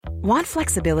Want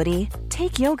flexibility?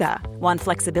 Take yoga. Want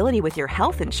flexibility with your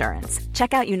health insurance?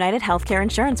 Check out United Healthcare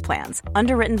Insurance Plans.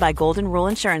 Underwritten by Golden Rule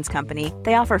Insurance Company,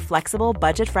 they offer flexible,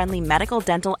 budget-friendly medical,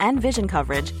 dental, and vision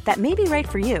coverage that may be right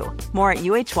for you. More at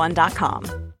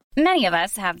uh1.com. Many of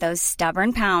us have those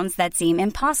stubborn pounds that seem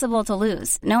impossible to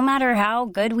lose, no matter how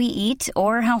good we eat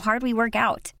or how hard we work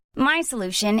out. My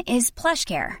solution is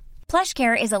PlushCare.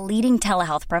 PlushCare is a leading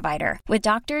telehealth provider with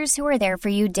doctors who are there for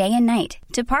you day and night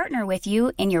to partner with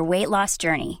you in your weight loss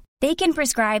journey. They can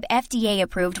prescribe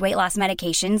FDA-approved weight loss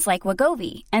medications like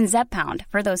Wegovy and Zepbound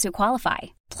for those who qualify.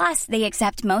 Plus, they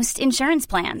accept most insurance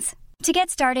plans. To get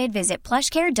started, visit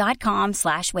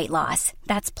plushcare.com/weightloss.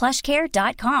 That's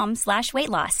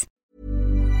plushcare.com/weightloss.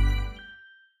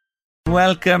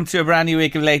 Welcome to a brand new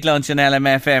week of Late Lunch on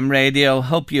LMFM Radio.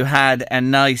 Hope you had a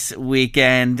nice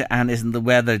weekend, and isn't the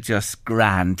weather just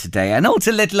grand today? I know it's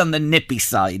a little on the nippy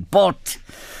side, but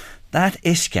that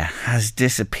Ishka has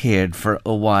disappeared for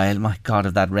a while. My God,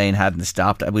 if that rain hadn't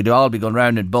stopped, we'd all be going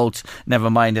round in boats, never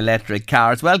mind electric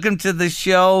cars. Welcome to the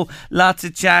show. Lots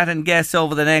of chat and guests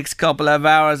over the next couple of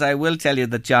hours. I will tell you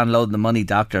that John Loden, the money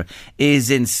doctor,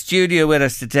 is in studio with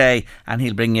us today, and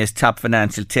he'll bring you his top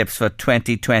financial tips for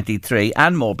 2023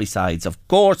 and more besides, of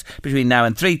course, between now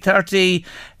and 3:30.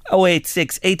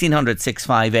 086 1800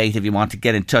 658 if you want to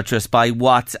get in touch with us by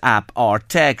WhatsApp or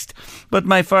text. But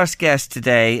my first guest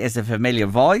today is a familiar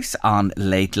voice on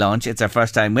Late Lunch. It's her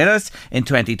first time with us in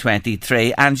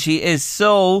 2023, and she is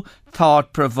so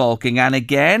thought-provoking. And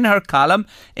again, her column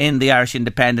in the Irish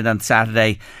Independent on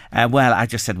Saturday, well, I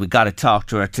just said we got to talk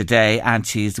to her today, and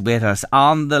she's with us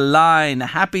on the line.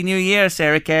 Happy New Year,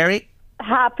 Sarah Carey.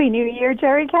 Happy New Year,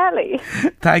 Jerry Kelly.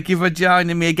 Thank you for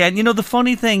joining me again. You know, the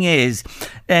funny thing is,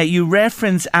 you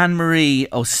reference Anne-Marie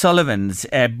O'Sullivan's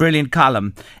brilliant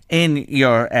column in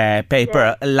your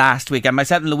paper last week, and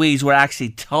myself and Louise were actually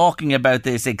talking about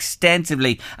this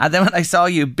extensively, and then when I saw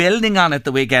you building on it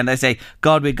the weekend, I say,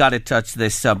 God, we got to touch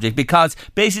this subject, because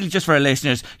basically, just for our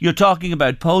listeners, you're talking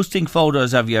about posting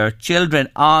photos of your children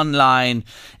online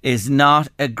is not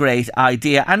a great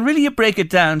idea, and really you break it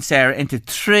down, Sarah, into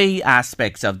three aspects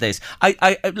of this.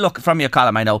 I look, from your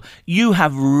column, I know you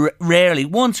have rarely,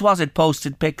 once was it,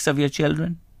 posted pics of your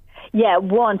children? Yeah,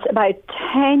 once. About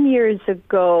 10 years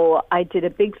ago, I did a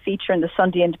big feature in the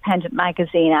Sunday Independent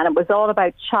magazine, and it was all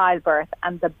about childbirth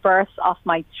and the births of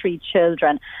my three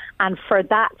children. And for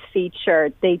that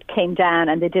feature, they came down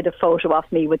and they did a photo of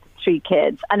me with the three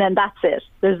kids. And then that's it.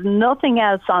 There's nothing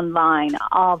else online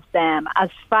of them, as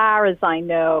far as I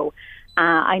know.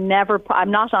 I'm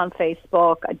not on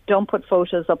Facebook. I don't put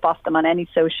photos up of them on any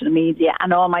social media,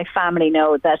 and all my family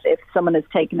know that if someone has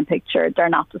taken a picture, they're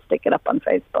not to stick it up on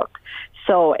Facebook.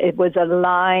 So it was a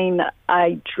line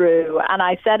I drew, and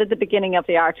I said at the beginning of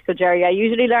the article, Jerry, I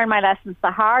usually learn my lessons the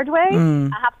hard way.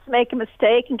 I have to make a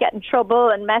mistake and get in trouble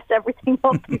and mess everything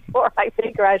up before I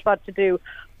figure out what to do.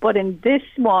 But in this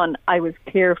one, I was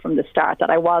clear from the start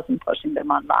that I wasn't putting them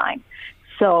online.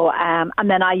 So, and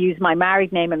then I use my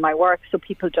married name in my work, so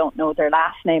people don't know their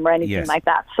last name or anything like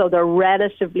that. So they're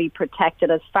relatively protected,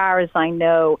 as far as I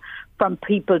know, from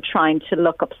people trying to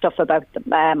look up stuff about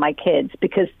my kids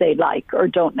because they like or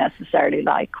don't necessarily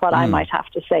like what I might have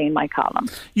to say in my column.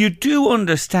 You do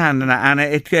understand, and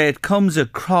it comes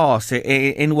across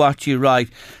in what you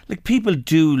write. Like, people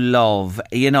do love,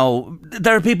 you know,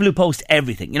 there are people who post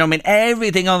everything, you know, I mean,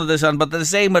 everything under the sun, but they're the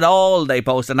same with all they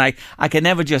post, and I can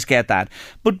never just get that.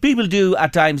 But people do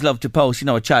at times love to post, you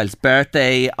know, a child's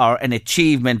birthday or an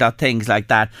achievement or things like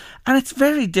that. And it's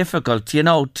very difficult, you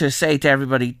know, to say to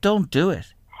everybody, don't do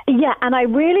it. Yeah, and I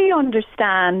really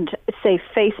understand, say,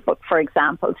 Facebook, for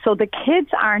example. So the kids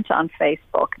aren't on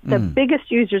Facebook. The biggest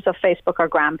users of Facebook are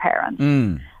grandparents.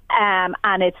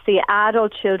 And it's the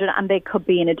adult children, and they could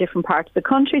be in a different part of the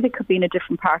country, they could be in a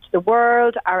different part of the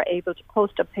world, are able to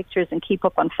post up pictures and keep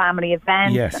up on family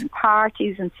events and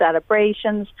parties and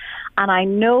celebrations. And I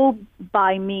know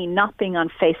by me not being on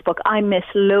Facebook, I miss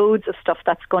loads of stuff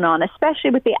that's going on,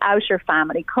 especially with the outer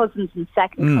family, cousins and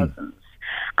second cousins.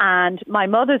 And my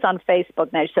mother's on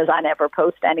Facebook now. She says, I never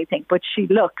post anything, but she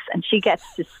looks and she gets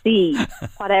to see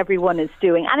what everyone is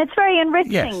doing. And it's very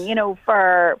enriching, you know,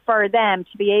 for them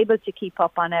to be able to keep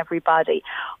up on everybody.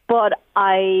 But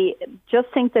I just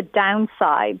think the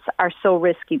downsides are so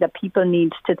risky that people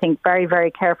need to think very,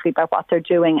 very carefully about what they're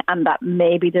doing, and that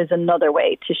maybe there's another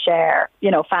way to share,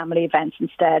 you know, family events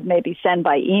instead. Maybe send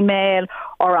by email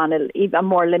or on a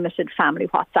more limited family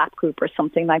WhatsApp group or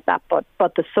something like that.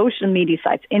 But the social media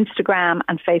sites. Instagram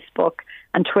and Facebook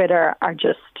and Twitter are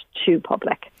just too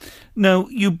public. Now,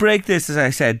 you break this, as I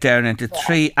said, down into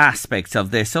three aspects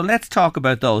of this. So let's talk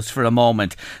about those for a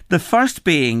moment. The first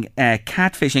being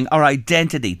catfishing or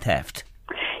identity theft.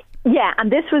 Yeah,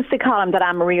 and this was the column that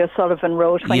Anne-Marie O'Sullivan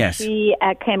wrote when she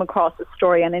came across a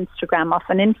story on Instagram of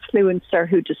an influencer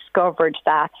who discovered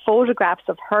that photographs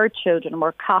of her children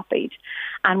were copied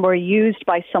and were used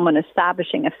by someone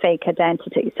establishing a fake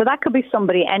identity. So that could be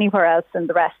somebody anywhere else in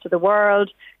the rest of the world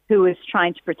who is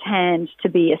trying to pretend to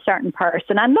be a certain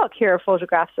person. And look, here are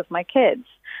photographs of my kids.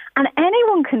 And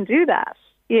anyone can do that.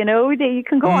 You know, you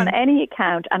can go on any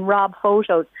account and rob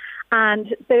photos.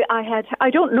 And I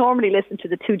don't normally listen to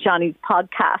the Two Johnnies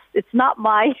podcast. It's not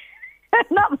my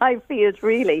field,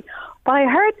 really. But I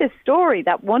heard this story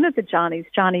that one of the Johnnies,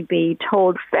 Johnny B,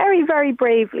 told very, very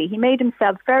bravely. He made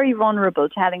himself very vulnerable,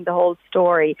 telling the whole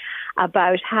story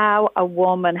about how a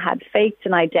woman had faked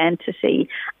an identity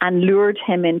and lured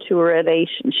him into a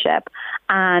relationship.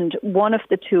 And one of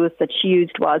the tools that she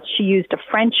used a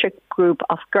friendship group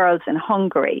of girls in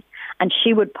Hungary. And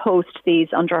she would post these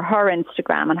under her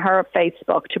Instagram and her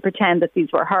Facebook to pretend that these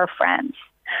were her friends.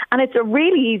 And it's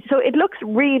so it looks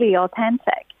really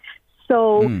authentic.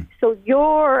 So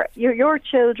your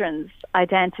children's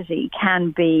identity can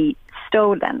be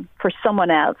stolen for someone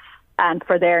else and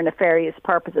for their nefarious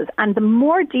purposes. And the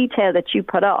more detail that you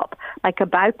put up, like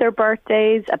about their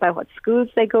birthdays, about what schools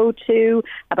they go to,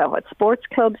 about what sports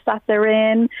clubs that they're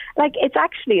in, like it's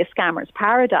actually a scammer's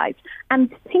paradise.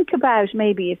 And think about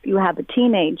maybe if you have a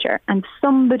teenager and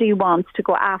somebody wants to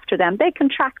go after them, they can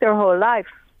track their whole life.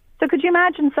 So could you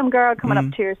imagine some girl coming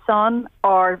up to your son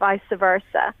or vice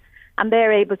versa, and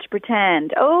they're able to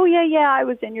pretend, oh, yeah, I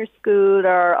was in your school,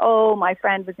 or, oh, my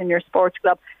friend was in your sports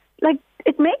club. Like,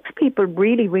 it makes people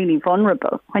really, really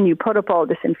vulnerable when you put up all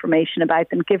this information about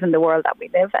them, given the world that we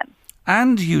live in.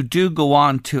 And you do go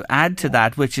on to add to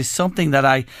that, which is something that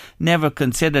I never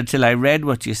considered till I read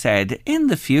what you said. In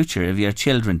the future, if your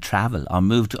children travel or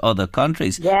move to other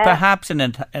countries, perhaps in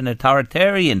an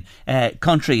authoritarian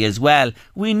country as well,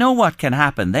 we know what can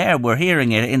happen there. We're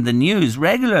hearing it in the news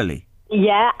regularly.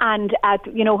 Yeah, and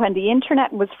when the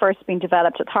internet was first being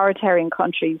developed, authoritarian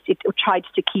countries it tried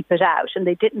to keep it out, and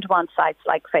they didn't want sites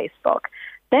like Facebook.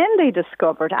 Then they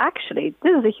discovered, actually,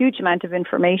 this is a huge amount of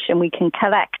information we can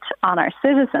collect on our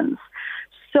citizens.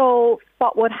 So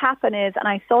what would happen is, and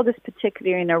I saw this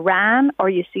particularly in Iran, or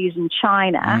you see it in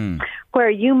China, where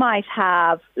you might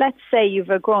have, let's say you've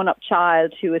a grown-up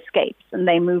child who escapes and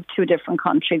they move to a different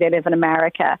country, they live in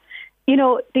America. You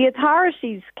know, the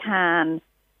authorities can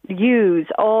use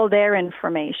all their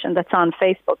information that's on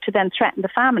Facebook to then threaten the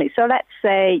family. So let's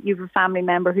say you have a family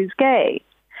member who's gay,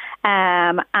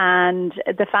 and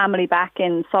the family back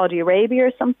in Saudi Arabia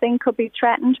or something could be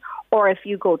threatened. Or if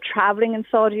you go travelling in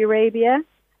Saudi Arabia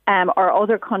or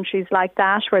other countries like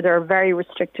that where there are very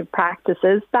restrictive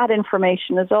practices, that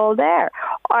information is all there.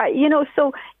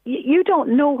 So you don't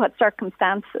know what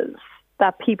circumstances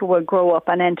that people will grow up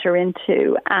and enter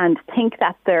into and think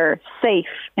that they're safe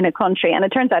in a country. And it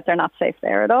turns out they're not safe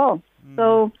there at all.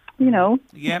 So,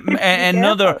 Yeah,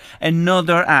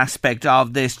 another aspect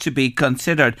of this to be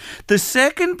considered. The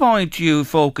second point you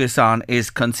focus on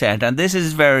is consent. And this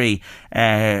is very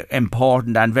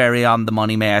important and very on the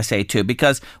money, may I say, too.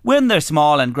 Because when they're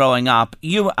small and growing up,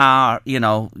 you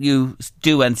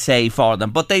do and say for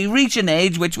them. But they reach an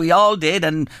age, which we all did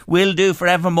and will do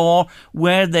forevermore,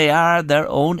 where they are their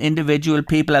own individual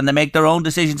people and they make their own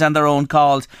decisions and their own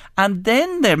calls. And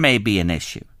then there may be an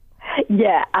issue.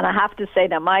 Yeah, and I have to say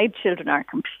that my children are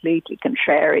completely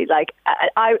contrary. Like,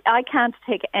 I can't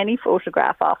take any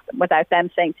photograph of them without them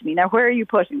saying to me, now, where are you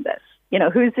putting this?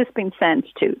 Who's this been sent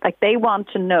to? Like, they want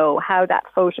to know how that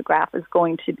photograph is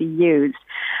going to be used.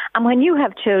 And when you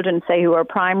have children, say, who are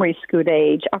primary school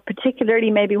age, or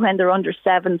particularly maybe when they're under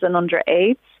 7s and under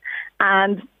 8s,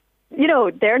 and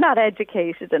they're not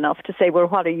educated enough to say, well,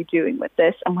 what are you doing with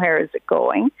this and where is it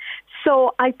going?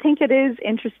 So I think it is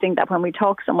interesting that when we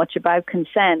talk so much about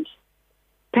consent,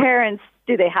 parents,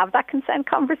 do they have that consent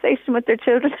conversation with their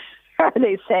children? Are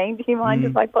they saying, do you mind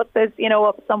if I put this,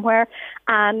 up somewhere?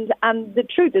 And the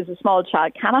truth is a small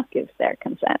child cannot give their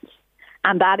consent.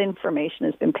 And that information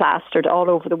has been plastered all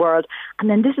over the world. And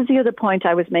then this is the other point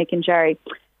I was making, Jerry.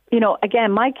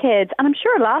 Again, my kids, and I'm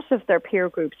sure a lot of their peer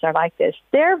groups are like this,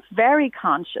 they're very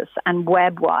conscious and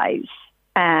web-wise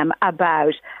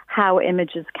about how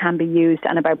images can be used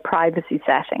and about privacy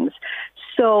settings.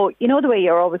 So, the way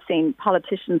you're always seeing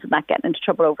politicians and that getting into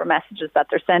trouble over messages that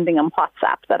they're sending on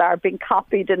WhatsApp that are being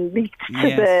copied and leaked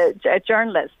to the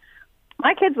journalists.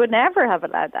 My kids would never have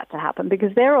allowed that to happen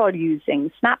because they're all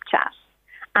using Snapchat.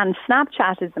 And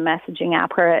Snapchat is a messaging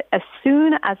app where as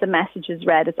soon as a message is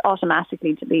read, it's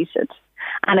automatically deleted.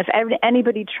 And if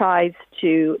anybody tries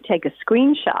to take a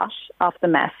screenshot of the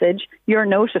message, you're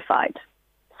notified.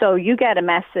 So you get a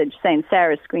message saying,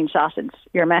 Sarah screenshotted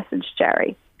your message,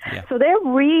 Jerry. Yeah. So they're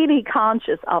really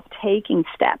conscious of taking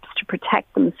steps to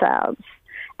protect themselves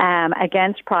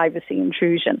against privacy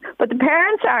intrusion. But the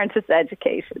parents aren't as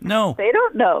educated. No. They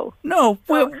don't know. No,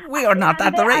 we are not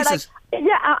at the races.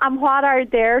 And what are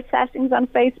their settings on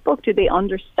Facebook? Do they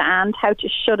understand how to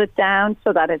shut it down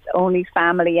so that it's only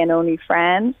family and only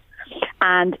friends?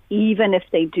 And even if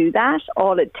they do that,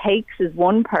 all it takes is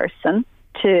one person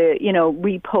to,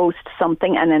 repost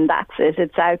something, and then that's it.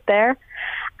 It's out there.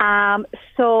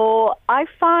 So I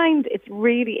find it's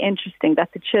really interesting that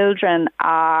the children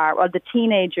the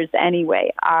teenagers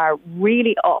anyway, are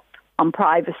really up on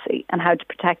privacy and how to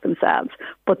protect themselves,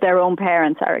 but their own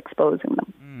parents are exposing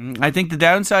them. I think the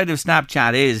downside of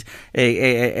Snapchat is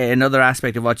another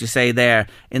aspect of what you say there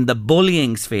in the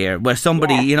bullying sphere, where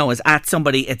somebody, is at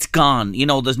somebody, it's gone.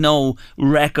 There's no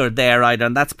record there either,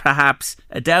 and that's perhaps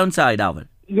a downside of it.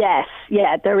 Yes,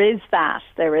 there is that.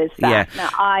 Yeah. Now,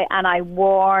 I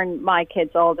warn my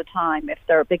kids all the time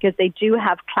because they do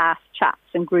have class chats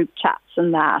and group chats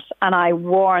and that, and I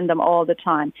warn them all the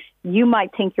time. You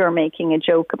might think you're making a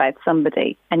joke about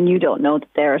somebody, and you don't know that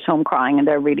they're at home crying and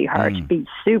they're really hurt. Be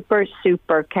super,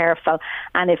 super careful.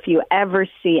 And if you ever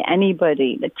see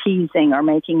anybody teasing or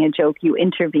making a joke, you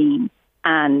intervene.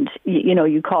 And,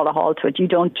 you call a halt to it. You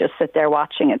don't just sit there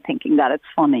watching it thinking that it's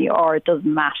funny or it doesn't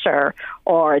matter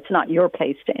or it's not your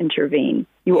place to intervene.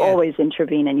 You always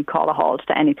intervene and you call a halt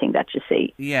to anything that you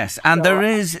see. Yes, and there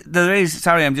is,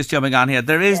 sorry, I'm just jumping on here.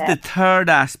 There is the third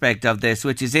aspect of this,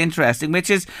 which is interesting, which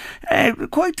is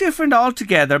quite different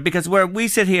altogether, because where we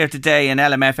sit here today in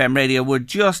LMFM radio, we're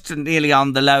just nearly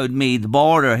on the Loud-Meath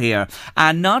border here.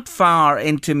 And not far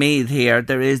into Meath here,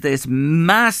 there is this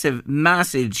massive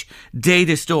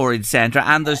data storage centre,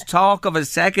 and there's talk of a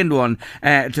second one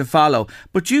to follow.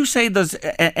 But you say there's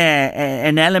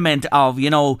an element of,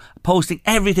 posting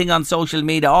everything on social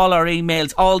media, all our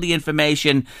emails, all the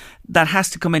information that has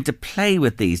to come into play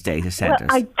with these data centres.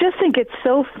 Well, I just think it's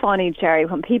so funny, Jerry,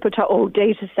 when people talk,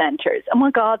 data centres. Oh my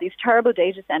God, these terrible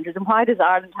data centres. And why does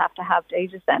Ireland have to have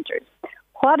data centres?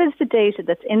 What is the data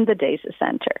that's in the data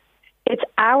centre? It's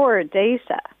our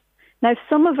data. Now,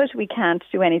 some of it we can't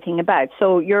do anything about.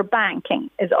 So your banking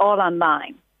is all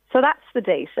online. So that's the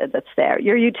data that's there.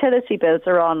 Your utility bills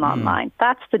are all online.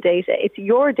 That's the data. It's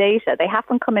your data. They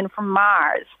haven't come in from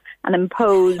Mars and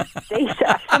imposed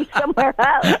data from somewhere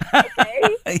else.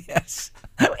 Okay? Yes.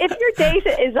 So if your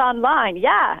data is online,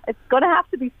 it's going to have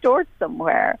to be stored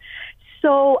somewhere.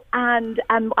 So, and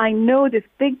I know this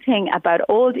big thing about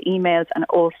old emails and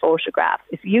old photographs.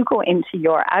 If you go into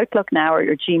your Outlook now or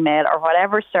your Gmail or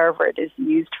whatever server it is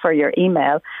used for your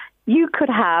email, you could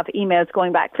have emails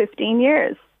going back 15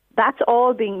 years. That's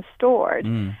all being stored.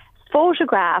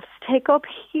 Photographs take up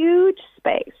huge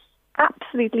space,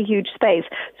 absolutely huge space.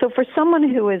 So for someone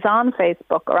who is on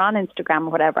Facebook or on Instagram or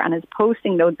whatever and is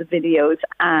posting loads of videos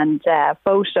and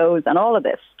photos and all of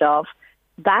this stuff,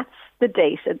 that's the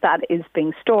data that is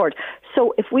being stored.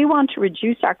 So if we want to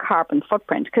reduce our carbon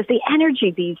footprint, because the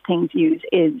energy these things use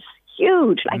is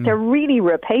huge, they're really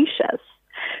rapacious.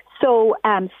 So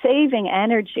saving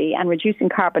energy and reducing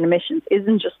carbon emissions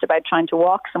isn't just about trying to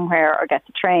walk somewhere or get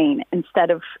the train instead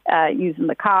of using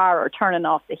the car or turning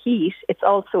off the heat. It's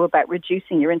also about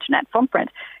reducing your internet footprint.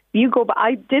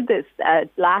 I did this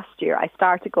last year. I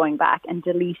started going back and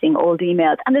deleting old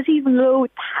emails. And there's even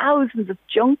thousands of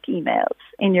junk emails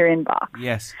in your inbox.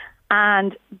 Yes.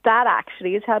 And that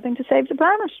actually is helping to save the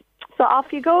planet. So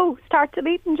off you go. Start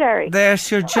deleting, Jerry.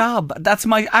 There's your job.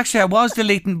 I was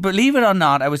deleting, believe it or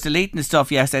not, I was deleting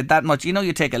stuff yesterday that much.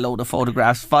 You take a load of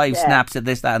photographs, 5 snaps of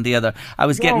this, that and the other. I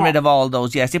was getting rid of all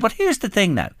those yesterday. But here's the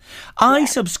thing now. I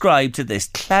subscribe to this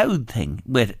cloud thing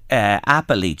with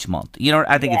Apple each month.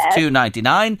 I think it's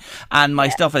 $2.99 and my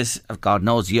stuff is, God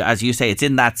knows, as you say, it's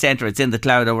in that centre, it's in the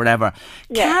cloud or whatever.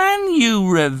 Can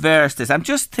you reverse this? I'm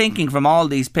just thinking from all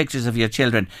these pictures of your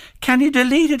children, can you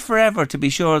delete it forever to be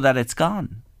sure that it's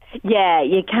gone? Yeah,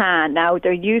 you can. Now,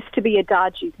 there used to be a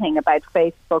dodgy thing about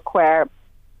Facebook where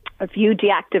if you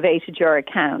deactivated your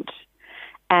account,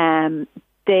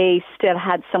 they still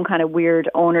had some kind of weird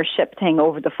ownership thing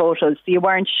over the photos. So you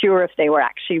weren't sure if they were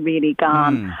actually really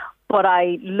gone. But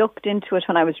I looked into it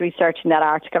when I was researching that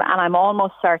article, and I'm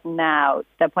almost certain now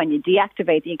that when you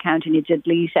deactivate the account and you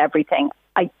delete everything,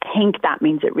 I think that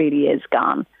means it really is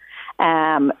gone.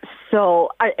 So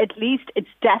at least it's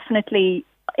definitely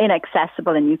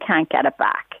inaccessible and you can't get it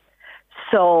back.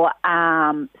 So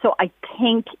I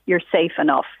think you're safe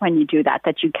enough when you do that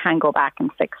you can go back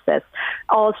and fix this.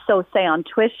 Also, say on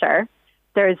Twitter,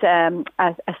 there's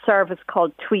a service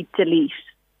called Tweet Delete.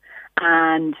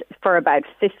 And for about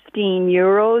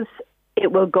 €15,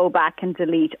 it will go back and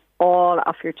delete all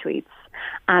of your tweets.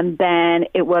 And then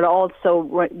it will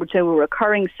also do a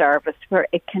recurring service where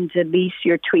it can delete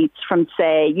your tweets from,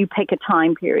 say, you pick a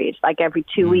time period, like every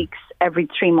 2 weeks, every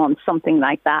 3 months, something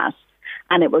like that.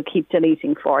 And it will keep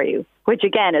deleting for you, which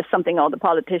again is something all the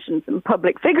politicians and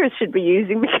public figures should be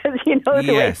using, because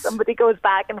the way somebody goes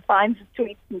back and finds a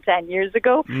tweet from 10 years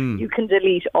ago, you can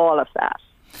delete all of that.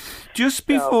 Just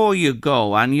before you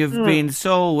go, and you've been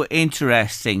so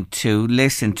interesting to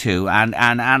listen to, and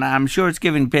I'm sure it's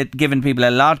given people a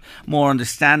lot more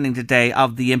understanding today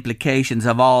of the implications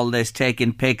of all this,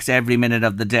 taking pics every minute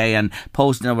of the day and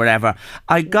posting or whatever.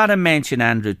 I got to mention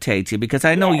Andrew Tate, because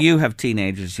I know you have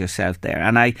teenagers yourself there,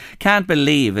 and I can't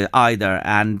believe it either.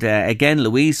 And again,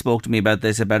 Louise spoke to me about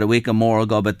this about a week or more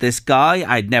ago, but this guy,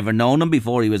 I'd never known him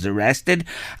before he was arrested,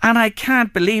 and I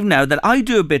can't believe now that I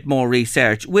do a bit more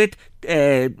research with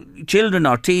children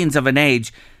or teens of an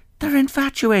age, they're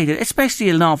infatuated, especially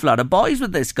an awful lot of boys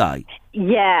with this guy.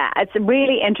 Yeah, it's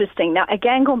really interesting. Now,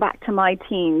 again, going back to my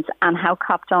teens and how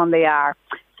copped on they are.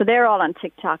 So they're all on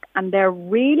TikTok, and they're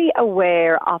really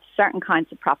aware of certain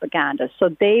kinds of propaganda. So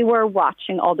they were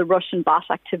watching all the Russian bot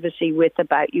activity with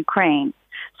about Ukraine.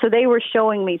 So they were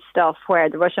showing me stuff where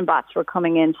the Russian bots were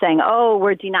coming in saying, oh,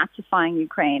 we're denazifying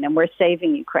Ukraine and we're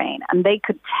saving Ukraine. And they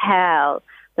could tell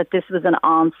that this was an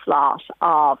onslaught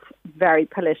of very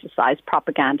politicized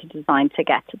propaganda designed to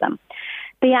get to them.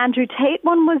 The Andrew Tate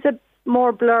one was a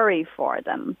more blurry for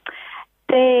them.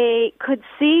 They could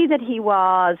see that he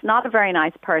was not a very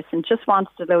nice person, just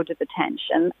wanted a load of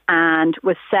attention, and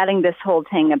was selling this whole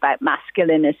thing about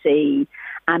masculinity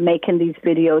and making these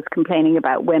videos complaining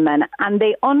about women. And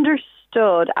they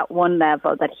understood at one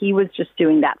level that he was just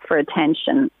doing that for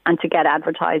attention and to get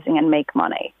advertising and make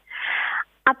money.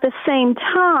 At the same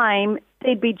time,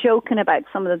 they'd be joking about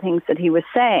some of the things that he was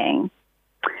saying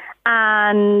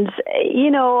and,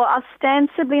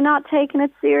 ostensibly not taking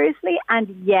it seriously.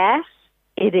 And yes,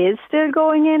 it is still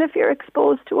going in if you're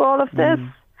exposed to all of this.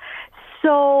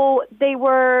 So they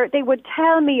would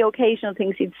tell me occasional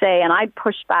things he'd say, and I'd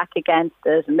push back against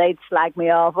it, and they'd slag me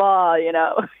off.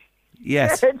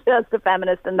 Yes, you're just a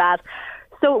feminist and that.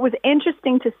 So it was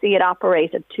interesting to see it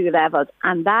operate at two levels,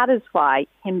 and that is why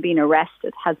him being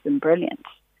arrested has been brilliant,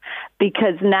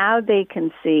 because now they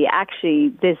can see, actually,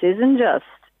 this isn't just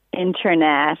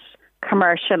internet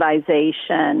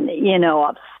commercialization,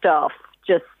 of stuff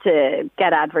just to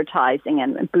get advertising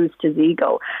and boost his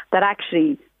ego, that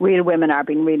actually real women are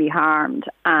being really harmed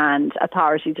and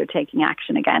authorities are taking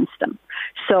action against them.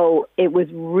 So it was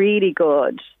really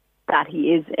good that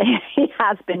he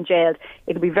has been jailed.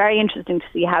 It'll be very interesting to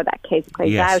see how that case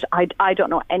plays out. I don't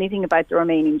know anything about the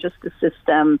Romanian justice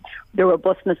system, the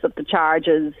robustness of the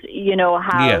charges,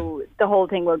 how the whole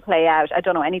thing will play out. I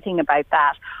don't know anything about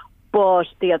that. But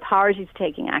the authorities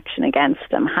taking action against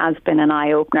him has been an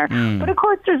eye-opener. But of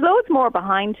course, there's loads more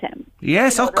behind him.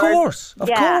 Yes, of course.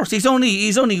 He's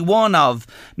only one of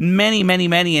many, many,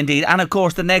 many indeed. And of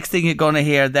course, the next thing you're going to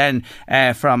hear then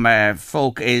from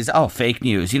folk is, fake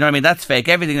news. You know what I mean? That's fake.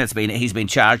 Everything he's been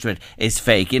charged with is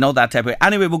fake. That type of.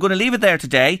 Anyway, we're going to leave it there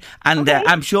today, and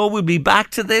I'm sure we'll be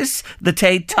back to the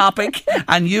Tate topic,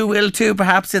 and you will too,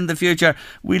 perhaps in the future.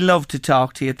 We love to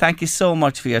talk to you. Thank you so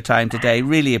much for your time today.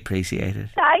 Really appreciate it.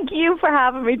 Thank you for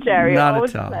having me, Jerry. Not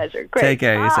always at all. A pleasure. Great. Take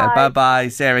care of yourself. Bye-bye.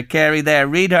 Sarah Carey there.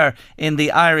 Read her in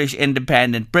the Irish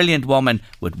Independent. Brilliant woman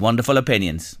with wonderful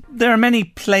opinions. There are many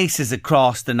places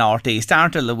across the northeast,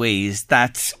 aren't there, Louise,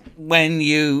 that when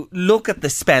you look at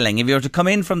the spelling, if you were to come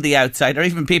in from the outside, or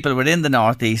even people within the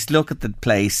northeast, look at the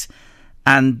place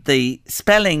and the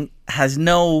spelling has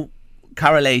no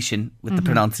correlation with the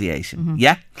pronunciation.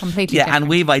 Completely different. And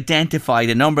we've identified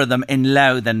a number of them in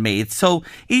Louth and Meath. So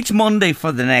each Monday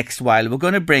for the next while, we're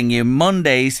going to bring you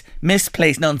Monday's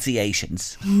misplaced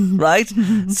enunciations. Right?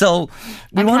 So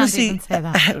we want to see. Say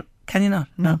that. Can you not?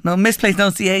 No, misplaced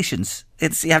enunciations.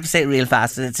 You have to say it real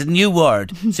fast. It's a new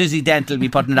word. Susie Dent will be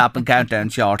putting it up in Countdown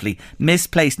shortly.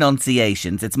 Misplaced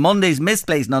enunciations. It's Monday's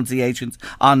misplaced enunciations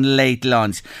on Late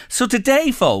Lunch. So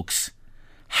today, folks,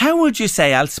 how would you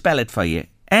say, I'll spell it for you,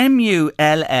 Mullary,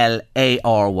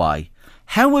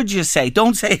 How would you say?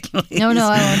 Don't say it, Louise. No,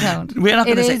 I won't. We're not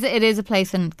going to say. It is a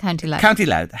place in County Louth. County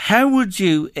Louth. How would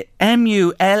you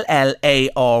Mullary?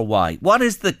 What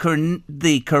is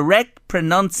the correct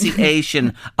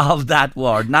pronunciation of that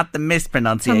word, not the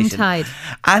mispronunciation? Tongue-tied.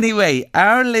 Anyway,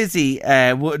 our Lizzie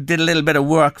did a little bit of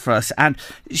work for us, and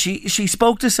she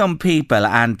spoke to some people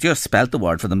and just spelt the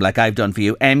word for them, like I've done for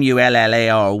you,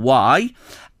 Mullary.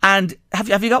 And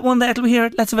have you got one there till we hear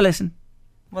it? Let's have a listen.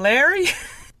 Mullary?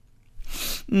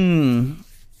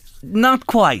 Not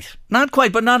quite,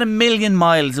 but not a million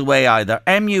miles away either.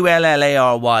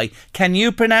 Mullary. Can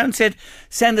you pronounce it?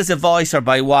 Send us a voice or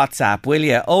by WhatsApp, will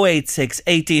you? 086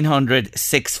 1800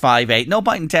 658. No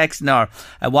point in texting or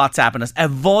WhatsApping us. A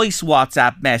voice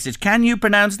WhatsApp message. Can you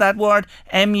pronounce that word?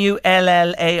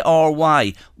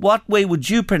 Mullary. What way would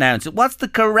you pronounce it? What's the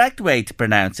correct way to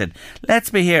pronounce it? Let's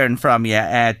be hearing from you.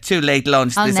 Too late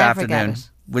lunch I'll this never afternoon. Get it.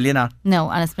 Will you not? No,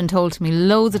 and it's been told to me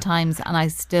loads of times and I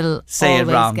still say always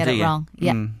it wrong, get it wrong.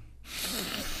 Yeah.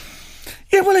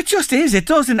 Yeah, well, it just is. It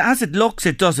doesn't, as it looks,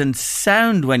 it doesn't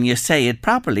sound when you say it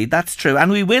properly. That's true. And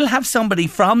we will have somebody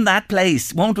from that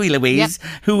place, won't we, Louise,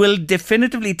 who will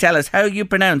definitively tell us how you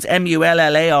pronounce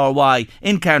Mullary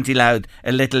in County Louth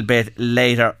a little bit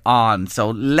later on.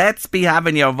 So let's be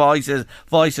having your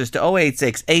voices to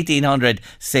 086 1800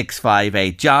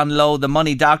 658. John Lowe, the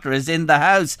money doctor, is in the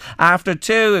house after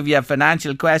 2. If you have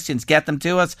financial questions, get them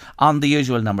to us on the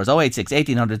usual numbers, 086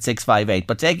 1800 658.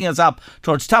 But taking us up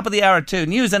towards top of the hour 2,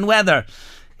 news and weather,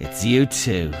 it's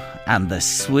U2 and The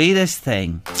Sweetest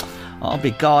Thing. Oh,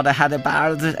 by God, I had a bar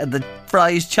of the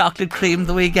Fry's chocolate cream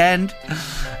the weekend,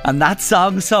 and that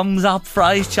song sums up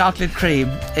Fry's chocolate cream.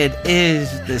 It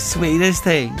is the sweetest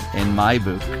thing in my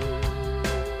book.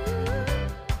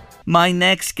 My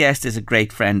next guest is a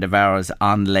great friend of ours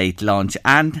on Late Lunch,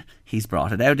 and he's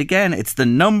brought it out again. It's the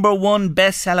 #1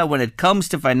 bestseller when it comes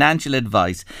to financial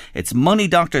advice. It's Money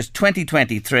Doctors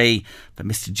 2023 by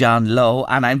Mr. John Lowe,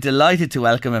 and I'm delighted to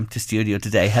welcome him to studio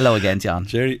today. Hello again, John.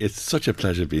 Jerry, it's such a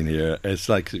pleasure being here. It's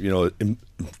like, in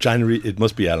January, it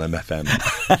must be LMFM.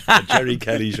 The Jerry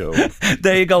Kelly Show.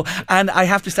 There you go. And I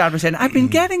have to start by saying I've been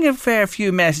getting a fair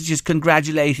few messages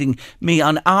congratulating me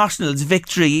on Arsenal's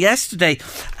victory yesterday.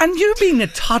 And you being a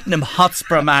Tottenham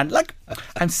Hotspur man, like,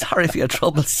 I'm sorry for your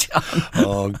troubles, John.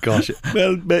 Oh, gosh.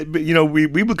 Well, but,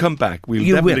 we will come back. We'll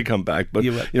definitely come back. But,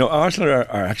 Arsenal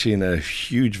are actually in a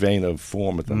huge vein of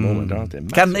form at the moment, aren't they?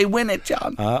 Massive. Can they win it,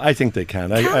 John? I think they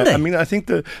can. They? I mean, I think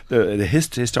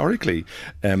historically,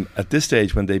 at this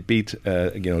stage, when they beat,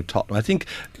 Tottenham, I think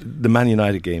the Man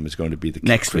United game is going to be the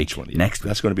next week. One. Next week.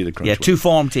 That's going to be the crunch one. Two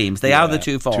form teams. They are the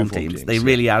two form teams. They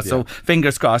really are. So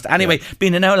fingers crossed. Anyway,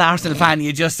 being an old Arsenal fan,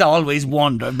 you just always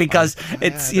wonder because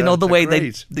it's, the way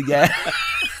they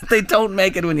they don't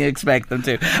make it when you expect them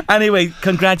to. Anyway,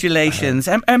 congratulations.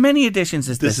 How many editions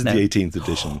is this now? This is the 18th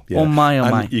edition. Yeah. Oh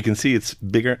my. You can see it's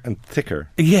bigger and thicker.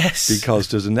 Yes. Because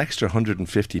there's an extra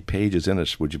 150 pages in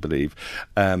it, would you believe?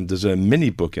 There's a mini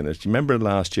book in it. You remember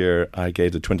last year I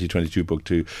gave the 2022 book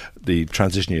to the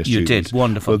transition year students? You did,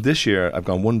 wonderful. Well, this year I've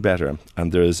gone one better,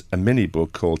 and there's a mini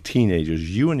book called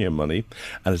Teenagers, You and Your Money,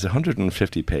 and it's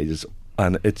 150 pages.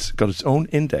 And it's got its own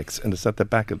index, and it's at the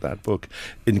back of that book,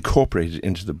 incorporated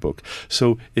into the book.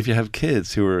 So if you have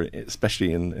kids who are,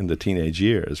 especially in the teenage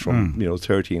years, from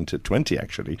 13 to 20,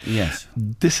 actually, yes,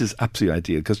 this is absolutely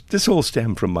ideal, because this all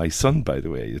stemmed from my son, by the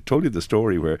way. I told you the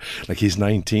story where, like, he's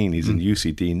 19, he's in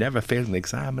UCD, never failed an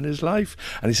exam in his life,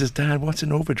 and he says, "Dad, what's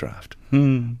an overdraft?"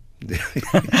 And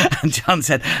John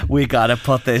said, we got to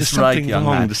put this right, young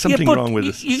man. There's something wrong with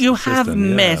this You have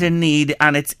met a need,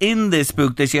 and it's in this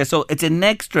book this year, so it's an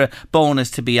extra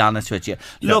bonus, to be honest with you.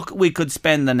 Look, we could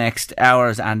spend the next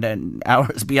hours and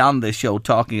hours beyond this show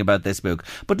talking about this book,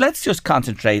 but let's just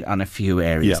concentrate on a few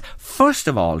areas. First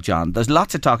of all, John, there's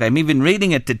lots of talk. I'm even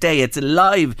reading it today. It's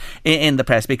live in the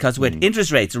press, because with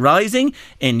interest rates rising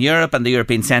in Europe and the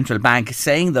European Central Bank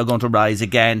saying they're going to rise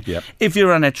again, if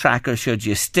you're on a tracker, should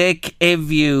you stick? If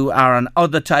you are on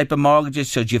other type of mortgages,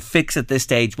 should you fix at this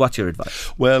stage? What's your advice?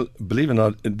 Well, believe it or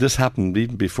not, this happened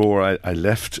even before I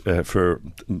left for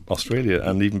Australia,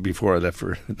 and even before I left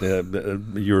for the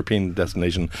European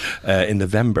destination in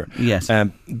November. Yes.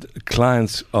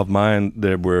 Clients of mine,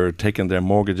 they were taking their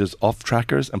mortgages off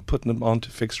trackers and putting them onto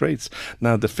fixed rates.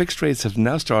 Now, the fixed rates have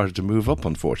now started to move up,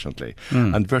 unfortunately,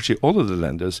 and virtually all of the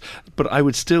lenders, but I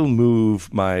would still move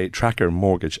my tracker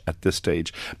mortgage at this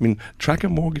stage. I mean, tracker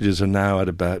mortgages are now at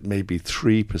about maybe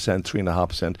 3%,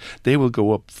 3.5%. They will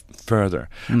go up further.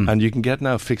 And you can get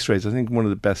now fixed rates. I think one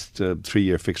of the best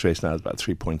 3-year fixed rates now is about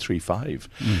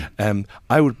 3.35.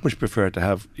 I would much prefer to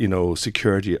have,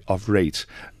 security of rate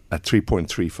at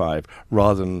 3.35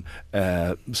 rather than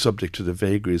subject to the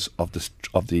vagaries of the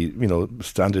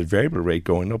standard variable rate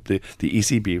going up, the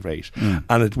ECB rate,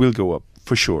 and it will go up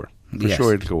for sure. For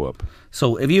sure, it'll go up.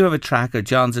 So if you have a tracker,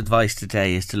 John's advice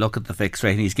today is to look at the fixed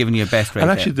rate, and he's giving you a best rate. And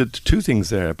actually, the two things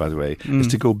there, by the way, is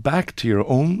to go back to your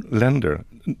own lender.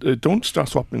 Don't start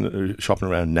shopping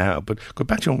around now, but go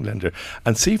back to your own lender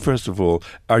and see, first of all,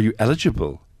 are you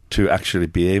eligible to actually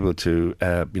be able to,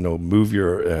 move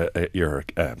your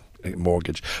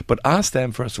mortgage, but ask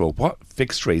them first of all what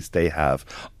fixed rates they have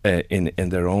in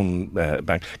their own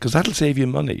bank, because that'll save you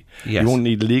money. Yes. You won't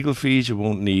need legal fees. You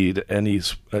won't need any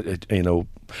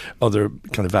other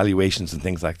kind of valuations and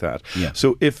things like that. Yeah.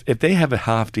 So if they have a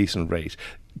half decent rate,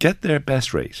 get their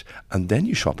best rate, and then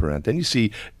you shop around. Then you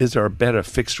see, is there better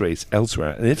fixed rates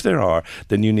elsewhere? And if there are,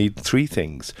 then you need three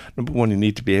things. Number one, you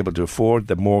need to be able to afford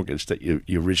the mortgage that you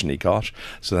originally got.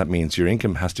 So that means your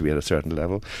income has to be at a certain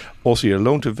level. Also, your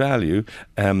loan to value,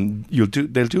 they'll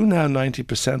do now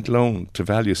 90% loan to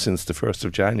value since the 1st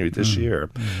of January this year.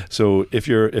 So if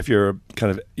you've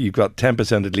got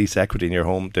 10% at least equity in your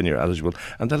home, then you're eligible.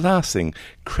 And the last thing,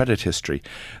 credit history.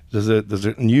 There's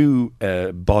a new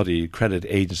body, credit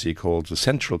agency called the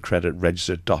Central Credit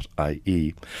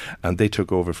Register.ie, and they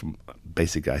took over from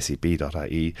basic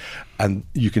ICB.ie, and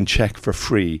you can check for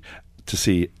free to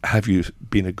see, have you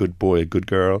been a good boy, a good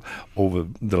girl over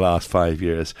the last 5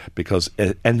 years, because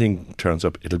anything turns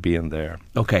up, it'll be in there.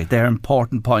 Okay, they're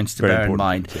important points to bear in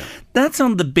mind. Yeah. That's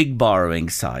on the big borrowing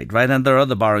side, right? And there are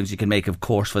other borrowings you can make, of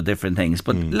course, for different things.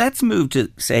 But let's move to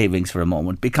savings for a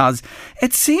moment, because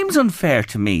it seems unfair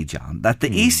to me, John, that the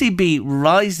ECB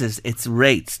rises its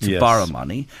rates to borrow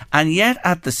money, and yet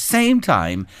at the same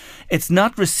time, it's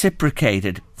not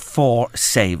reciprocated for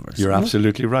savers. You're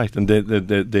absolutely right, and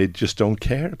they just don't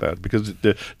care about it, because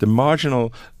the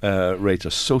marginal rates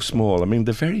are so small. I mean,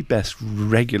 the very best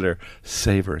regular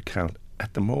saver account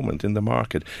at the moment in the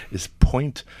market is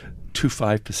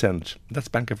 0.25%. That's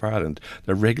Bank of Ireland,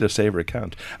 their regular saver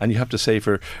account, and you have to save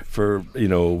for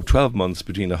 12 months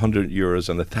between €100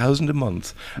 and €1,000 a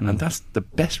month, and that's the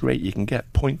best rate you can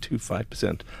get,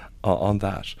 0.25%. On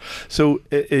that. So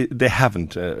they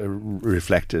haven't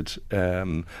reflected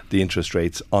the interest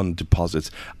rates on deposits.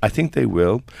 I think they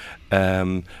will.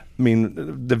 I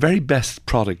mean, the very best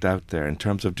product out there in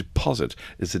terms of deposit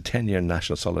is the 10-year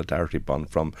National Solidarity Bond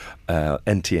from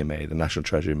NTMA, the National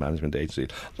Treasury Management Agency.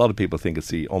 A lot of people think it's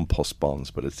the An Post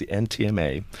bonds, but it's the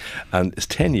NTMA. And it's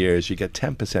 10 years, you get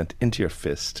 10% into your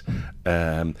fist.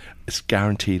 It's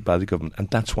guaranteed by the government, and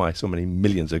that's why so many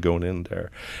millions are going in there.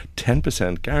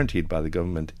 10% guaranteed by the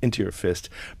government into your fist,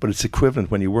 but it's equivalent,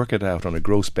 when you work it out on a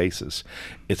gross basis,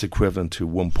 it's equivalent to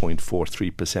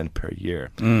 1.43% per year.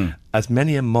 As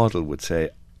many a model would say,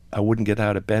 I wouldn't get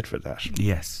out of bed for that.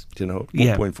 Yes.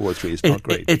 1.43 is not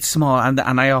great. It's small, and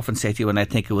I often say to you, and I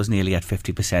think it was nearly at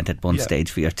 50% at one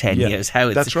stage for your 10 years, how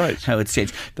it's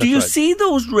changed. Do you see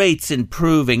those rates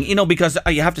improving? Because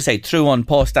you have to say, through An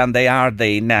Post, and they are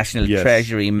the National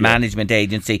Treasury Management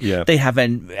Agency, they have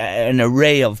an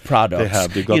array of products. They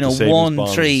have. They've got the savings 1,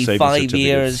 bonds, 3, 5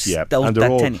 years. Yeah. And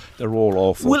they're all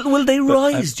awful. Will they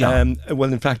rise, John?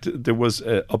 Well, in fact, there was,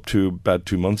 up to about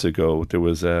 2 months ago, there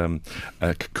was a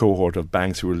cohort of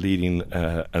banks who were leading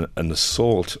an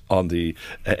assault on the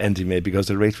NTMA because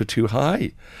the rates were too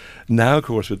high. Now, of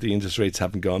course, with the interest rates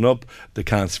haven't gone up, they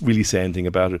can't really say anything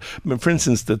about it. I mean, for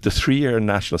instance, the 3-year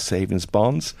National Savings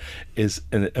Bonds is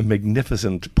a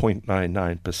magnificent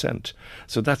 0.99%.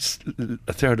 So that's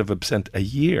a third of a percent a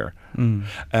year. The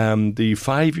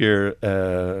 5-year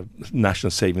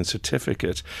National Savings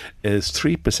Certificate is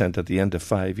 3% at the end of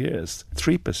 5 years.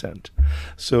 3%.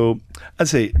 So I'd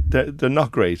say they're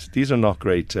not great. These are not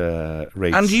great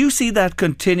rates. And do you see that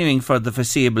continuing for the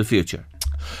foreseeable future?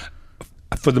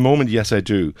 For the moment, yes, I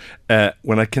do.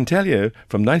 When I can tell you,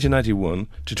 from 1991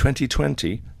 to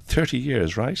 2020, 30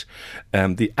 years, right?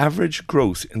 The average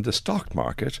growth in the stock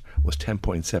market was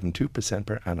 10.72%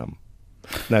 per annum.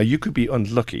 Now, you could be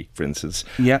unlucky, for instance.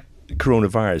 Yeah.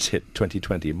 Coronavirus hit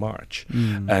 2020 March,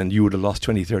 and you would have lost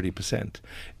 20-30%.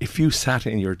 If you sat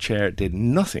in your chair, did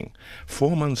nothing,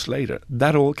 4 months later,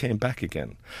 that all came back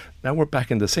again. Now we're back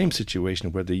in the same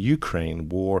situation where the Ukraine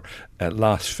war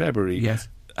last February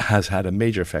has had a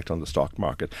major effect on the stock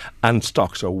market, and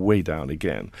stocks are way down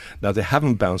again. Now, they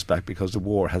haven't bounced back because the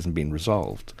war hasn't been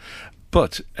resolved.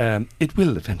 But it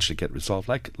will eventually get resolved,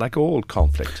 like all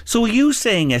conflict. So are you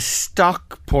saying a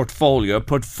stock portfolio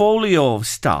of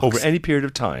stocks over any period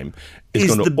of time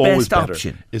is the best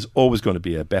option? Is always going to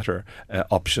be a better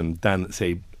option than,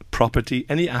 say, property,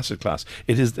 any asset class.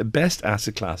 It is the best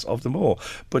asset class of them all.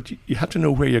 But you have to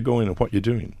know where you're going and what you're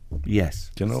doing. Yes.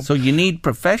 You know? So you need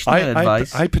professional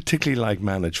advice. I particularly like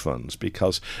managed funds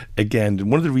because, again,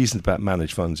 one of the reasons about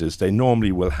managed funds is they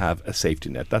normally will have a safety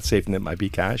net. That safety net might be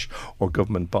cash or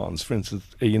government bonds. For instance,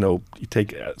 you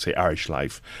take, say, Irish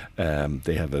Life.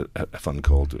 They have a fund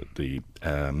called the...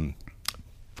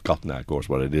 forgotten that, of course,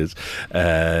 what it is.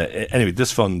 Anyway,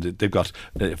 this fund, they've got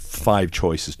 5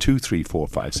 choices: 2, 3, 4,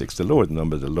 5, 6. The lower the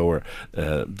number, the lower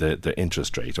the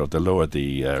interest rate, or the lower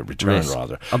the return, risk.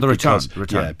 rather. Oh, the return.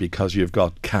 Yeah, because you've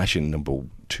got cash in number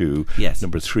 2. Yes.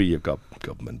 Number 3, you've got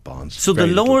government bonds. So the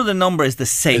lower the number is the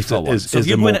safer one. So if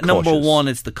you win at number 1,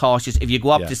 it's the cautious. If you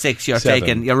go up to 6,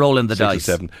 you're rolling the dice.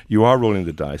 7. You are rolling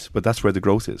the dice, but that's where the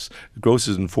growth is. The growth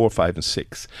is in 4, 5 and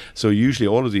 6. So usually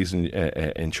all of these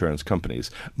insurance companies,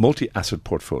 multi-asset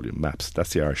portfolio maps,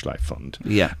 that's the Irish Life Fund.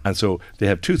 Yeah. And so they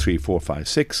have 2, 3, 4, 5,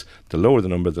 6. The lower the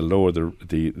number, the lower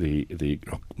the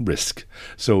risk.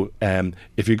 So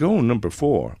if you go on number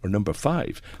 4 or number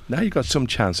 5, now you've got some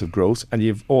chance of growth, and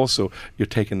you're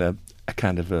taking a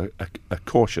kind of a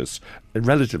cautious, a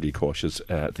relatively cautious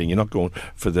thing. You're not going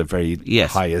for the very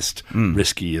highest,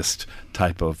 riskiest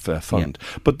type of fund. Yeah.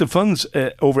 But the funds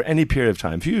over any period of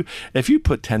time, if you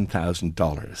put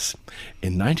 $10,000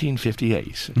 in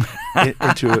 1958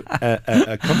 into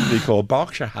a company called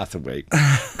Berkshire Hathaway,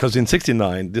 because in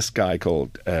 '69 this guy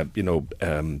called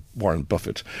Warren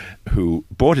Buffett, who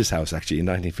bought his house actually in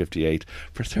 1958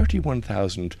 for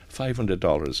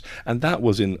 $31,500, and that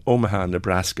was in Omaha,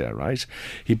 Nebraska, right?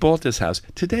 He bought this house.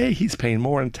 Today he's paying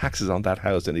more in taxes on that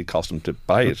house than it cost him to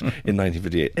buy it in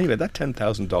 1958. Anyway, that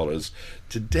 $10,000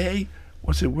 today,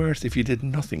 what's it worth if you did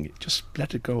nothing? Just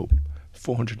let it go.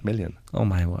 400 million. Oh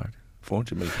my word.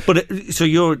 400 million. But so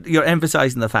you're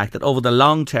emphasising the fact that over the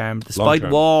long term, despite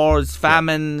wars,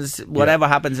 famines, whatever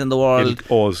happens in the world,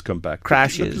 it'll always come back.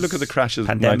 Crashes. Look at the crashes.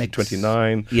 Pandemics.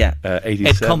 1929. 87.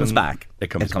 It comes back. It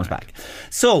comes back.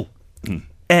 So.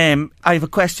 I have a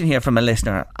question here from a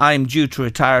listener. I'm due to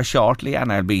retire shortly,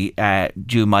 and I'll be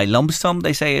due my lump sum,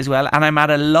 they say, as well, and I'm at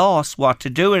a loss what to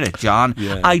do with it, John.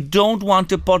 Yeah. I don't want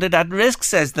to put it at risk,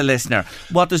 says the listener.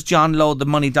 What does John Lowe, the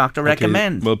money doctor,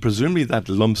 recommend? Well, presumably that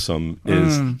lump sum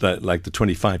is like the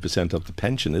 25% of the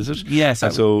pension, is it? Yes.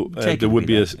 And so there would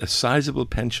be a sizable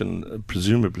pension,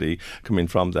 presumably, coming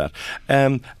from that.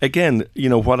 Again,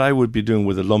 what I would be doing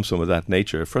with a lump sum of that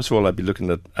nature, first of all, I'd be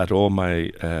looking at all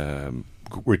my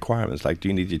requirements, like do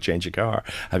you need to change your car,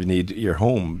 have you need your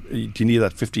home, do you need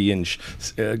that 50-inch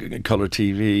colour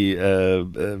TV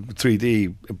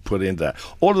 3D put in there,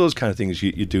 all of those kind of things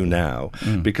you do now,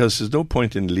 because there's no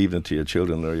point in leaving it to your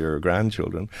children or your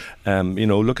grandchildren.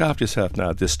 Look after yourself now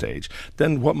at this stage.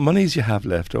 Then what monies you have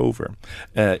left over,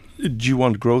 do you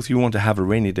want growth? You want to have a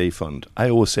rainy day fund. I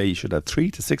always say you should have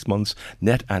 3 to 6 months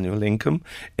net annual income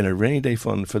in a rainy day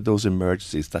fund for those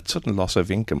emergencies, that sudden loss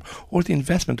of income, or the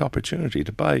investment opportunity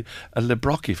to buy a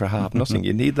Librocky for half nothing.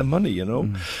 You need the money,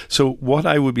 So what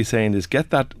I would be saying is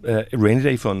get that rainy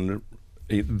day fund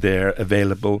there,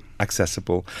 available,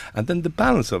 accessible, and then the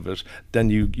balance of it, then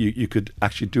you could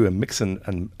actually do a mix and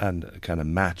kind of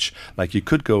match. Like you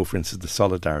could go, for instance, the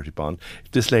Solidarity Bond.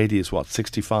 If this lady is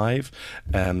 65,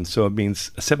 so it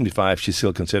means 75, she's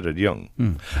still considered young,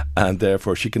 and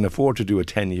therefore she can afford to do a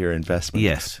 10-year investment.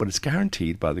 Yes, but it's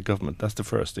guaranteed by the government. That's the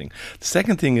first thing. The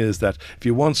second thing is that if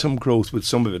you want some growth with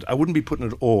some of it, I wouldn't be putting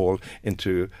it all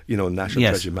into National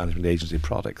Treasury Management Agency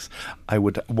products. I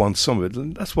would want some of it,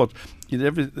 and that's what. You'd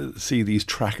ever see these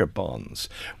tracker bonds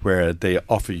where they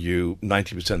offer you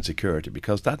 90% security,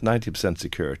 because that 90%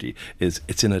 security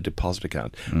it's in a deposit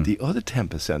account. The other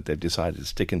 10% they've decided to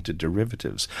stick into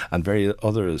derivatives and various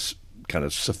others kind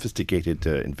of sophisticated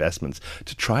investments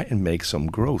to try and make some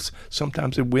growth.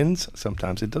 Sometimes it wins,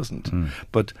 sometimes it doesn't.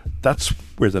 But that's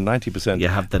where the 90%. You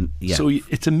have So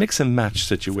it's a mix and match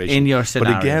situation. In your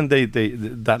scenario. But again,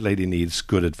 that lady needs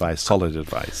good advice, solid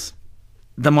advice.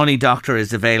 The money doctor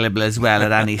is available as well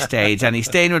at any stage, and he's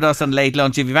staying with us on Late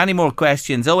Lunch. If you have any more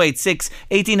questions, 086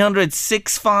 1800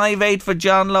 658 for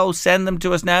John Lowe. Send them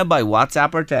to us now by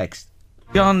WhatsApp or text.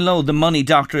 John Lowe, the money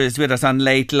doctor, is with us on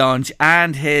Late Lunch,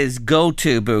 and his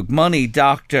go-to book, Money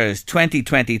Doctors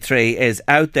 2023, is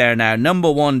out there now.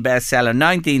 #1 bestseller,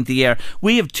 19th year.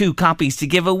 We have 2 copies to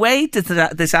give away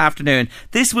this afternoon.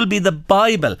 This will be the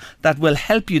Bible that will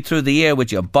help you through the year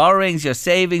with your borrowings, your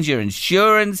savings, your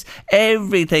insurance.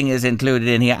 Everything is included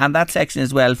in here, and that section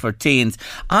as well for teens.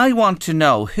 I want to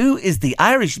know, who is the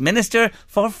Irish Minister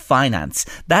for Finance?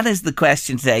 That is the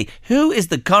question today. Who is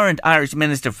the current Irish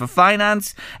Minister for Finance?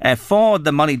 finance for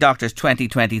the Money Doctors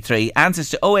 2023. Answers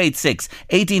to 086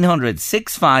 1800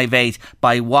 658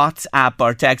 by WhatsApp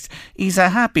or text. He's a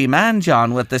happy man,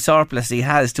 John, with the surplus he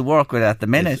has to work with at the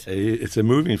minute. It's a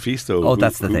moving feast, though. Oh,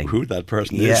 that's the thing. Who that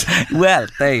person is. Well,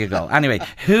 there you go. Anyway,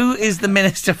 who is the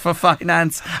Minister for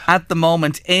Finance at the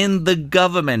moment in the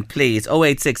government, please?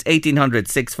 086 1800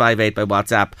 658 by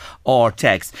WhatsApp or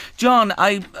text. John,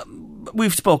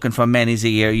 we've spoken for many's a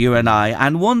year, you and I,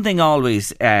 and one thing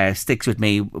always sticks with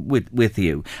me with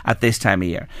you at this time of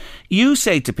year. You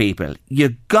say to people,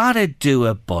 you got to do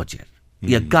a budget.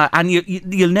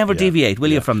 You'll never deviate,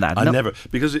 will you, from that? I never,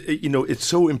 because it's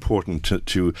so important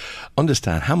to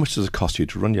understand how much does it cost you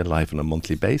to run your life on a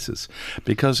monthly basis.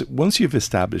 Because once you've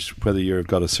established whether you've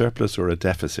got a surplus or a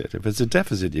deficit, if it's a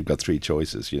deficit, you've got three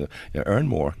choices: you earn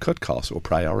more, cut costs, or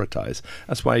prioritise.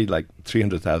 That's why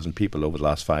 300,000 people over the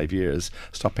last 5 years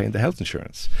stopped paying the health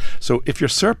insurance. So if you're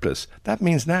surplus, that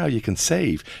means now you can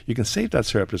save. You can save that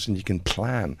surplus and you can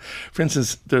plan. For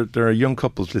instance, there are young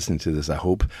couples listening to this, I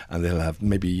hope, and they'll have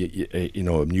maybe a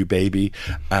new baby,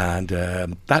 and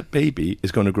that baby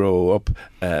is going to grow up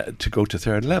to go to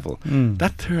third level.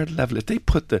 That third level, if they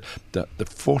put the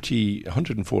 140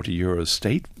 euros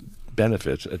state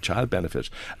benefit, a child benefit,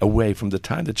 away from the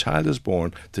time the child is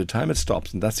born to the time it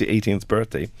stops, and that's the 18th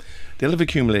birthday, they'll have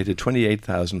accumulated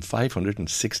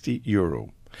 28,560 euro.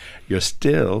 You're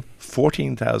still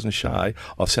 14,000 shy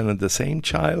of sending the same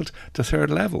child to third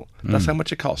level. That's how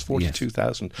much it costs,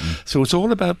 42,000. So it's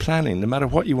all about planning, no matter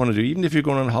what you want to do. Even if you're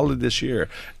going on holiday this year,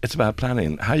 it's about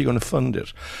planning. How are you going to fund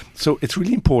it? So it's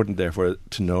really important, therefore,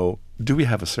 to know, do we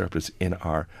have a surplus in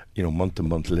our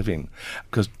month-to-month living?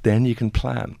 Because then you can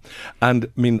plan. And I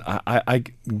mean, I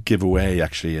give away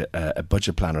actually a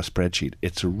budget planner spreadsheet.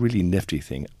 It's a really nifty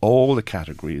thing, all the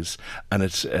categories, and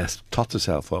it's tots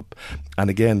itself up. And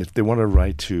again, if they want to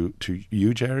write to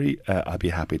you, Jerry, I'll be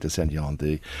happy to send you on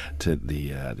the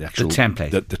actual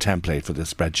template, the template for the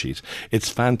spreadsheet. It's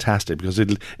fantastic because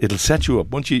it'll set you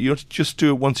up. Once you just do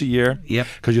it once a year,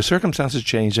 because your circumstances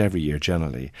change every year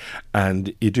generally,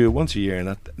 and you do it once a year,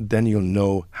 and then you'll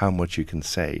know how much you can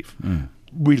save.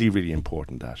 Really, really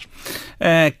important, that.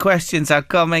 Questions are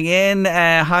coming in.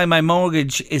 Hi, my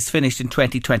mortgage is finished in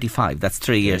 2025. That's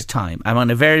 3 years' time. I'm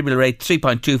on a variable rate,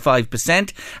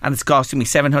 3.25%, and it's costing me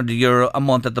 €700 a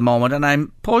month at the moment, and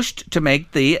I'm pushed to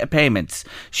make the payments.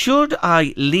 Should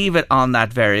I leave it on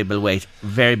that variable rate,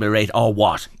 or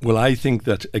what? Well, I think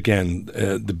that, again,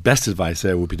 the best advice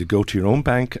there would be to go to your own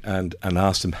bank and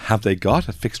ask them, have they got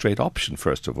a fixed rate option,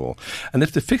 first of all? And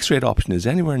if the fixed rate option is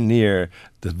anywhere near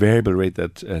the variable rate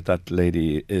that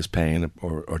lady is paying,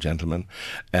 or gentleman,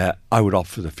 I would opt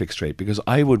for the fixed rate, because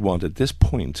I would want at this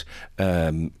point,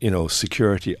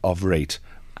 security of rate.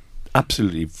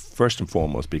 Absolutely, first and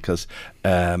foremost, because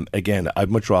again,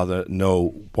 I'd much rather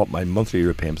know what my monthly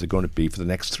repayments are going to be for the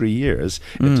next 3 years.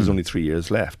 If there's only 3 years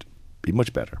left, be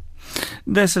much better.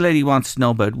 This lady wants to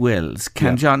know about wills.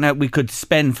 John, now we could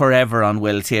spend forever on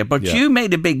wills here, but you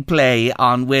made a big play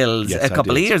on wills a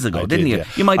couple of years ago, didn't you? Yeah.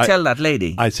 You might tell that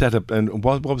lady. I set up, and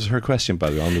what was her question,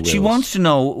 by the way, on the wills? She wants to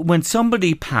know, when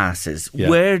somebody passes,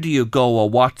 where do you go,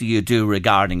 or what do you do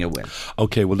regarding a will?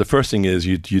 Okay, well, the first thing is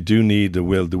you do need the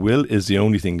will. The will is the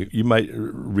only thing. You might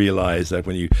realise that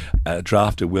when you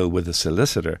draft a will with a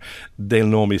solicitor, they'll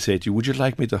normally say to you, would you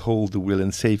like me to hold the will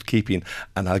in safekeeping,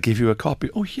 and I'll give you a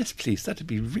copy? Oh, yes, please, that'd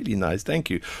be really nice, thank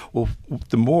you. Well,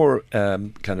 the more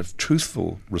kind of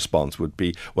truthful response would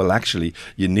be, well, actually,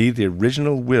 you need the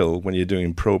original will when you're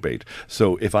doing probate.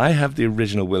 So if I have the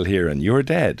original will here and you're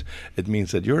dead, it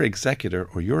means that your executor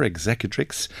or your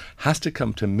executrix has to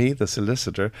come to me, the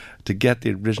solicitor, to get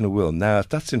the original will. Now, if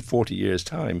that's in 40 years'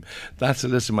 time, that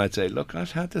solicitor might say, look,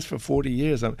 I've had this for 40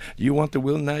 years. You want the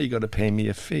will now, you got to pay me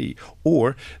a fee.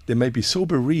 Or they may be so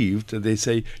bereaved that they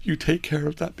say, you take care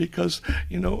of that because,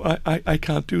 I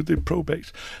can't do the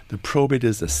probate. The probate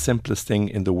is the simplest thing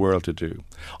in the world to do.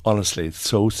 Honestly, it's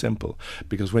so simple,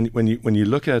 because when you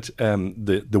look at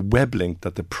the web link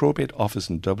that the probate office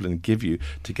in Dublin give you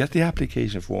to get the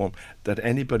application form that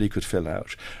anybody could fill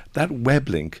out, that web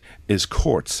link is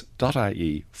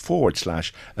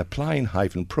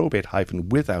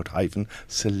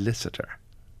courts.ie/applying-probate-without-solicitor.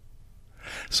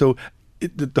 So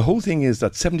the whole thing is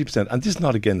that 70%, and this is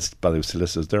not against, by the way,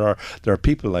 solicitors. There are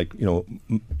people like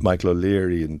Michael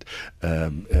O'Leary and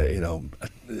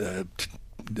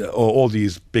all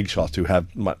these big shots who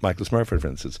have Michael Smurford, for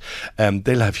instance.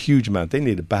 They'll have huge amount. They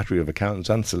need a battery of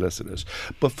accountants and solicitors.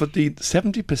 But for the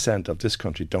 70% of this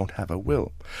country don't have a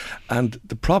will, and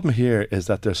the problem here is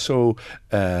that they're so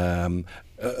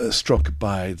struck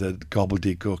by the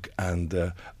gobbledygook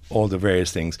and all the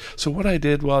various things. So what I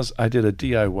did was I did a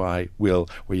DIY will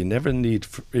where you never need,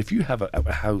 if you have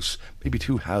a house, maybe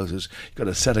 2 houses, you've got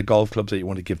a set of golf clubs that you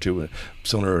want to give to a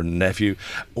son or a nephew,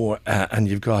 or and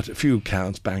you've got a few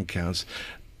accounts, bank accounts,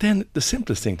 then the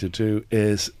simplest thing to do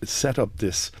is set up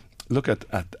this. Look at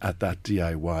that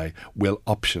DIY will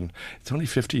option. It's only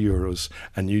 €50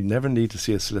 and you never need to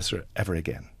see a solicitor ever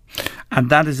again. And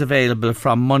that is available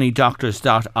from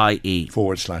moneydoctors.ie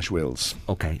 /wills.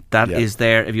 Okay, that is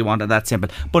there if you want it that simple.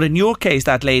 But in your case,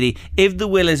 that lady, if the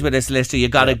will is with a solicitor, you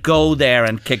got to go there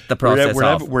and kick the process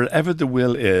off. Wherever the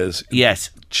will is, yes,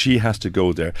 she has to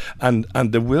go there. And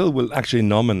the will actually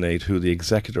nominate who the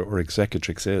executor or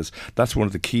executrix is. That's one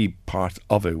of the key parts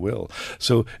of a will.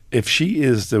 So if she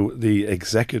is the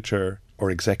executor or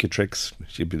executrix,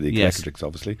 she'd be the executrix,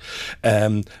 obviously,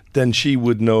 then she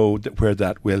would know where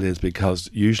that will is, because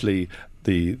usually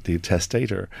the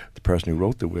testator, the person who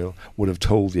wrote the will, would have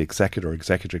told the executor or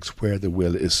executrix where the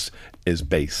will is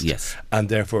based. Yes. And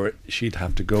therefore she'd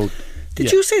have to go.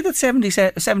 Did you say that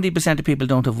 70% of people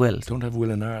don't have wills? Don't have a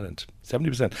will in Ireland.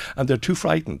 70%. And they're too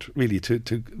frightened, really,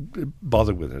 to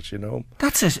bother with it, you know.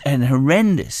 That's an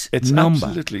horrendous number. It's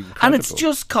absolutely incredible. And it's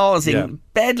just causing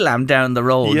bedlam down the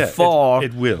road for...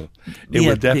 It will. It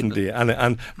will definitely.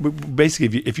 And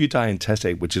basically, if you die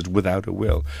intestate, which is without a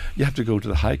will, you have to go to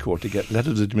the High Court to get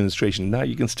letters of administration. Now,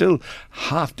 you can still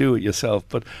half do it yourself,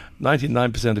 but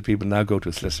 99% of people now go to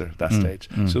a solicitor at that stage.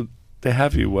 So they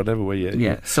have you whatever way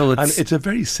you... So it's a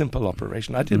very simple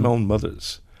operation. I did my own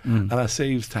mother's. And I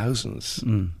saved thousands,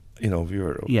 of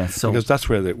euro. Yeah, so because that's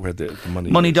where the money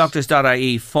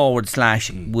moneydoctors.ie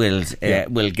 /wills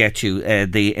will get you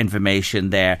the information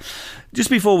there. Just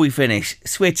before we finish,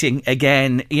 switching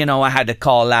again, I had a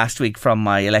call last week from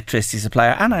my electricity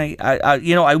supplier, and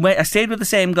I stayed with the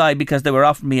same guy because they were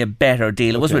offering me a better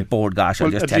deal. It was with Bord Gáis, I'll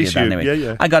just tell you that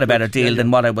anyway. I got a better deal than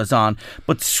what I was on.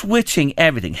 But switching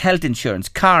everything, health insurance,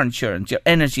 car insurance, your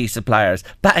energy suppliers,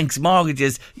 banks,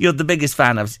 mortgages, you're the biggest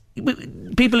fan of.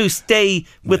 People who stay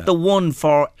with the one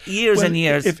for years and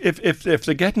years. If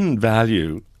they're getting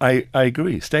value, I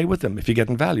agree. Stay with them if you're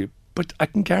getting value. But I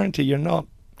can guarantee you're not.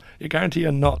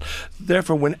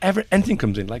 Therefore, whenever anything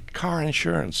comes in, like car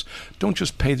insurance, don't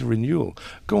just pay the renewal.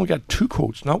 Go and get 2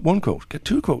 quotes, not 1 quote. Get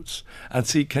 2 quotes and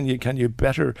see can you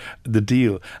better the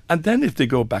deal. And then if they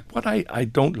go back, what I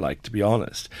don't like, to be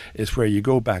honest, is where you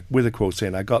go back with a quote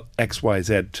saying I got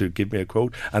XYZ to give me a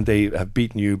quote and they have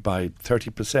beaten you by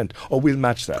 30%. Oh, we'll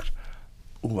match that.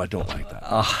 Oh, I don't like that.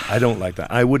 I don't like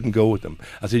that. I wouldn't go with them.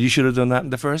 I said you should have done that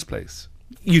in the first place.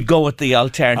 You'd go with the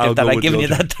alternative that I've given you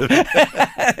that.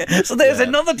 So there's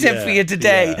another tip for you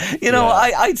today.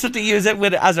 I'd sort of use it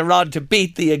as a rod to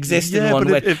beat the existing one.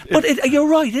 But you're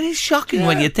right, it is shocking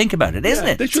when you think about it, isn't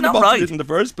it? They should have offered it in the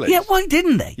first place. Yeah, why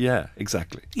didn't they? Yeah,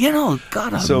 exactly.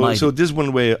 God almighty. So this is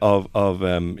one way of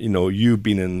you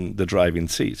being in the driving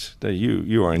seat. That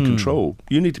you are in control.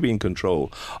 You need to be in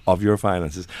control of your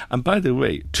finances. And by the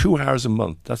way, 2 hours a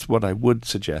month, that's what I would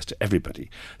suggest to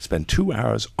everybody. Spend 2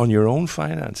 hours on your own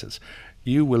finances.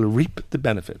 You will reap the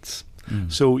benefits.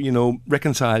 So,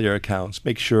 reconcile your accounts.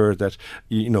 Make sure that,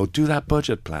 do that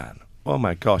budget plan. Oh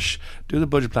my gosh, do the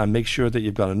budget plan. Make sure that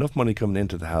you've got enough money coming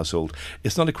into the household.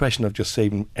 It's not a question of just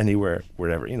saving anywhere,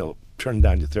 wherever. Turn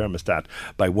down your thermostat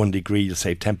by 1 degree, you'll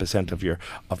save 10% of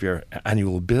your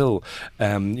annual bill.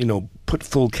 Put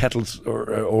full kettles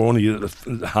or only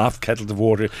half kettles of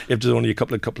water if there's only a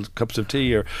couple of cups of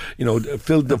tea, or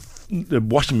fill the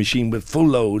washing machine with full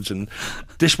loads, and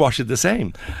dishwasher the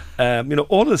same.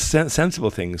 All the sensible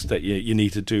things that you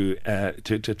need to do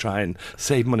to try and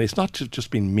save money. It's not just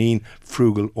being mean,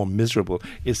 frugal or miserable.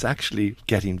 It's actually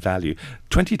getting value.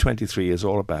 2023 is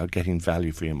all about getting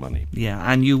value for your money.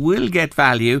 Yeah, and you will get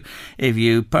value if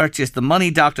you purchase the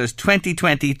Money Doctors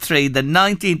 2023, the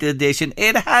 19th edition.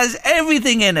 It has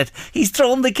everything in it. He's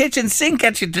thrown the kitchen sink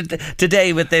at you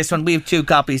today with this one. We have 2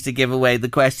 copies to give away. The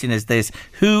question is this: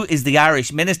 who is the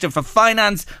Irish Minister for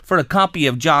Finance for a copy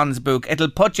of John's book? It'll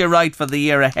put you right for the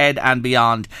year ahead and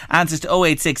beyond. Answers to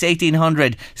 086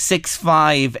 1800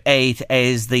 658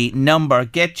 is the number.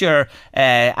 Get your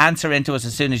answer into us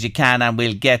as soon as you can, and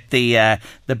we'll get the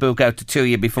book out to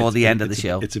you before the end of the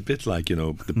show. It's a bit like,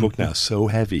 the book now is so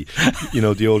heavy.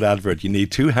 The old advert, you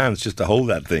need 2 hands just to hold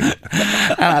that thing.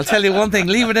 And I'll tell you one thing,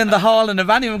 leave it in the hall, and if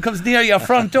anyone comes near your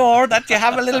front door that you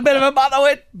have a little bit of a bother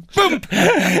with, boom,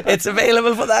 it's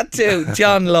available for that too.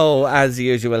 John Lowe, as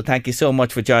usual, thank you so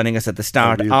much for joining us at the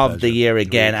start of the year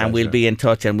again, and we'll be in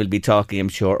touch and we'll be talking, I'm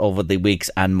sure, over the weeks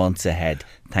and months ahead.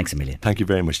 Thanks a million. Thank you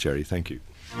very much, Jerry. Thank you.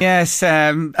 Yes,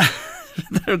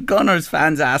 There are Gunners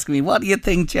fans asking me, what do you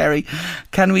think, Jerry?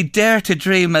 Can we dare to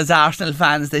dream as Arsenal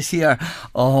fans this year?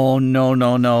 Oh,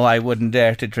 no, I wouldn't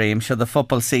dare to dream. Sure, the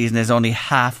football season is only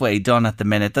halfway done at the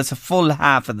minute. There's a full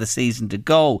half of the season to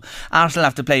go. Arsenal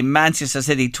have to play Manchester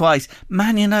City twice,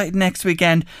 Man United next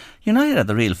weekend. United are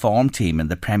the real form team in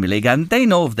the Premier League, and they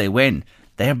know if they win,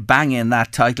 they're banging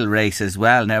that title race as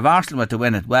well. Now, if Arsenal were to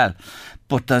win it, well,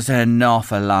 but there's an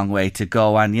awful long way to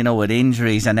go, and you know, with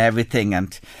injuries and everything,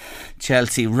 and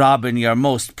Chelsea robbing your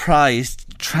most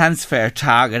prized transfer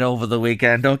target over the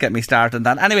weekend. Don't get me started on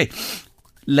that. Anyway,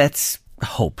 let's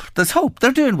hope. There's hope.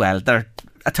 They're doing well. They're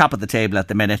atop of the table at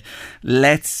the minute.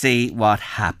 Let's see what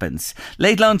happens.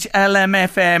 Late Lunch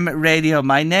LMFM Radio.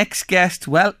 My next guest,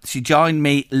 well, she joined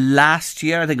me last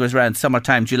year. I think it was around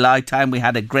summertime, July time. We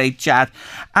had a great chat,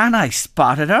 and I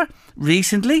spotted her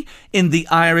recently in the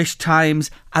Irish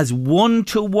Times as one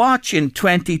to watch in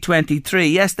 2023.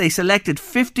 Yes, they selected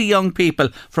 50 young people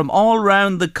from all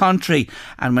around the country,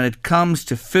 and when it comes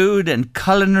to food and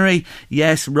culinary,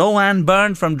 yes, Roanne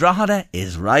Byrne from Drogheda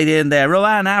is right in there.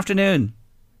 Roanne, afternoon.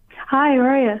 Hi, how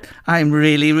are you? I'm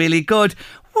really, really good.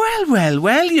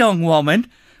 Well, young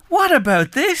woman, what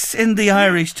about this in the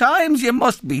Irish Times? You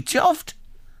must be chuffed.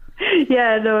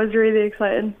 Yeah, no, it was really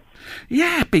exciting.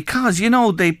 Yeah, because, you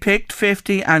know, they picked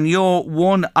 50 and you're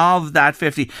one of that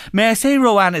 50. May I say,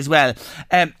 Roanne, as well,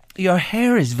 your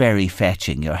hair is very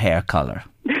fetching, your hair colour.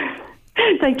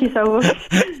 Thank you so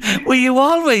much. Were you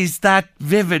always that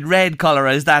vivid red colour, or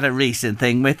is that a recent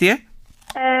thing with you?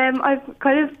 I've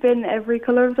kind of been every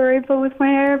colour of the rainbow with my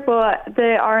hair, but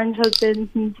the orange has been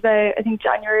since about, I think,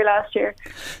 January last year.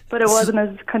 But it wasn't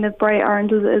as kind of bright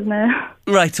orange as it is now.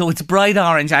 Right, so it's bright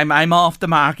orange. I'm off the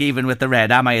mark even with the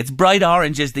red, am I? It's bright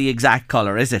orange is the exact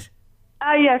colour, is it?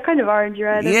 Yeah, kind of orangey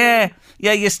red.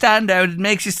 Yeah, you stand out. It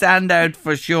makes you stand out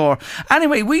for sure.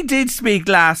 Anyway, we did speak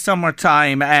last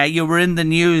summertime. You were in the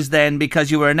news then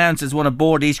because you were announced as one of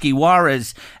Bord Iascaigh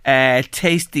Mhara's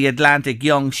Taste the Atlantic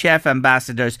Young Chef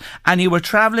Ambassadors, and you were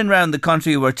travelling around the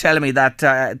country, you were telling me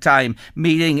that time,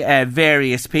 meeting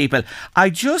various people. I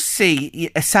just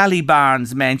see Sally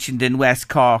Barnes mentioned in West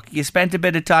Cork. You spent a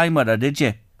bit of time with her, did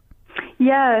you?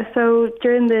 Yeah, so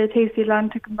during the Taste the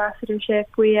Atlantic Ambassadorship,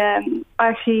 we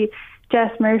actually,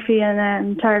 Jess Murphy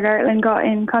and Tara Gartland got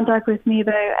in contact with me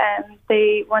about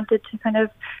they wanted to kind of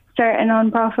start a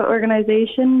non-profit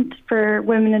organisation for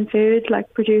women in food,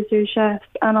 like producers, chefs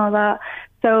and all that.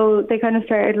 So they kind of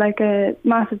started like a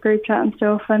massive group chat and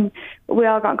stuff, and we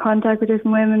all got in contact with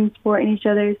different women supporting each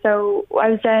other. So I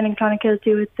was down in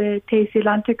Clonakilty with the Taste the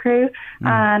Atlantic crew,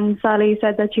 and Sally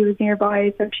said that she was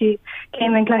nearby, so she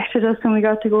came and collected us, and we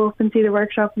got to go up and see the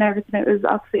workshop and everything. It was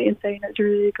absolutely insane. It was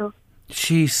really cool.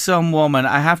 She's some woman.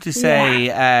 I have to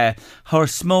say, her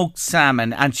smoked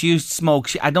salmon, and she used to smoke,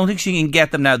 I don't think she can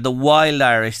get them now, the wild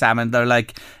Irish salmon. They're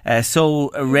like so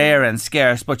rare and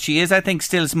scarce, but she is, I think,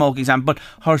 still smoking salmon. But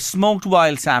her smoked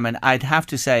wild salmon, I'd have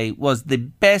to say, was the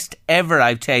best ever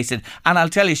I've tasted. And I'll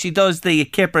tell you, she does the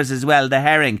kippers as well, the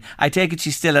herring. I take it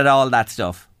she's still at all that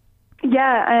stuff.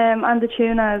 Yeah, and the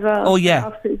tuna as well. Oh, yeah.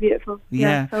 Absolutely beautiful.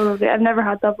 Yeah. So lovely. I've never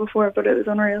had that before, but it was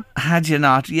unreal. Had you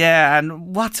not? Yeah,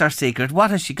 and what's her secret?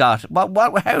 What has she got?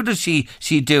 How does she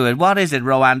do it? What is it,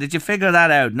 Roanne? Did you figure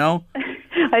that out, no?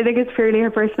 I think it's purely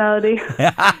her personality.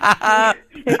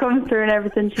 It comes through in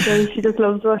everything she does. She just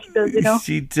loves what she does, you know.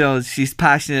 She does. She's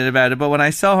passionate about it. But when I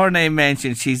saw her name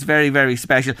mentioned, she's very, very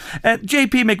special.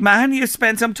 JP McMahon, you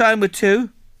spent some time with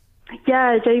too?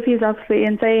 Yeah, JP is absolutely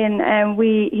insane.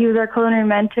 He was our culinary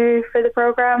mentor for the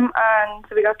programme, and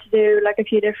so we got to do like a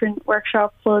few different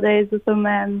workshops, full days with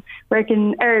them,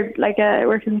 working in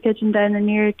the kitchen down in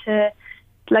near to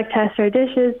like test our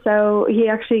dishes. So he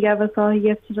actually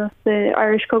gifted us the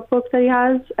Irish cookbook that he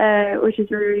has, which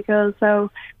is really, really cool. So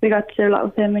we got to do a lot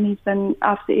with him, and he's been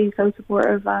absolutely so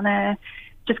supportive. And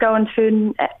just going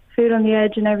to food on the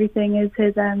edge and everything is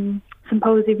his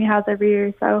symposium he has every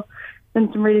year. So been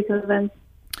some really cool events.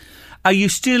 Are you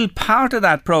still part of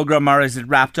that programme, or is it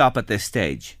wrapped up at this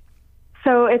stage?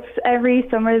 So it's every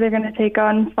summer they're going to take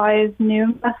on 5 new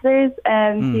ambassadors,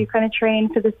 and so you kind of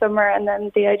train for the summer, and then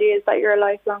the idea is that you're a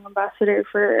lifelong ambassador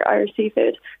for Irish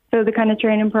seafood. So the kind of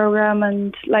training programme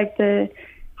and like the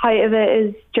height of it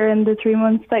is during the 3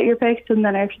 months that you're picked, and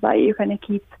then after that you kind of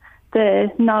keep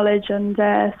the knowledge and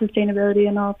sustainability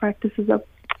and all practices up.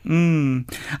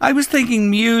 I was thinking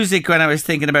music when I was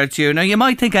thinking about you. Now, you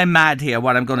might think I'm mad here,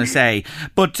 what I'm going to say,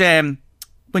 but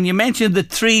when you mentioned the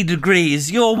 3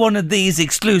 Degrees, you're one of these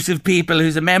exclusive people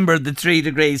who's a member of the 3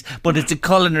 Degrees, but it's a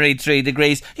culinary 3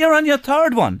 Degrees. You're on your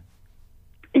 3rd one.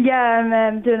 Yeah,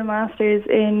 I'm doing a master's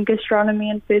in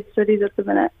gastronomy and food studies at the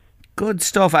minute. Good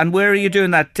stuff. And where are you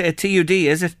doing that? TUD,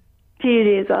 is it? TUD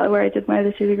is where I did my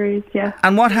other 2 degrees, yeah.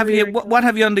 And what have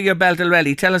you under your belt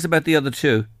already? Tell us about the other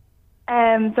 2. So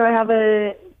I have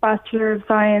a Bachelor of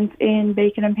Science in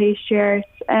Baking and Pastry Arts,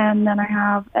 and then I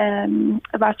have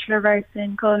a Bachelor of Arts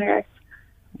in Culinary Arts.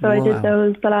 So I did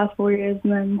those the last 4 years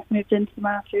and then moved into the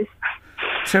Masters.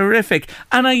 Terrific.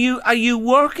 And are you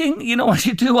working, as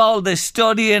you do all this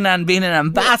studying and being an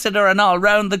ambassador and all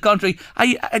around the country,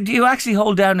 do you actually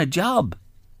hold down a job?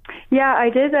 Yeah, I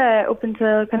did up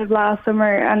until kind of last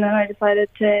summer, and then I decided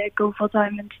to go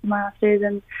full-time into the Masters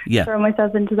and throw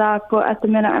myself into that. But at the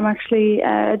minute, I'm actually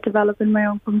developing my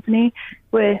own company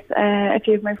with a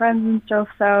few of my friends and stuff,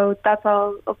 so that's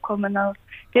all upcoming. I'll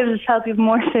be able to tell people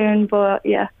more soon, but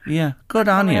yeah. Yeah, good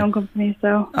on you. My own company,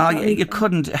 so. Oh, you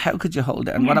couldn't. How could you hold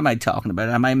down? What am I talking about?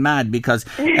 Am I mad? Because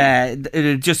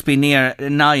it'd just be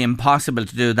nigh impossible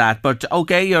to do that. But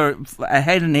okay, you're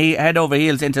head over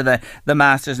heels into the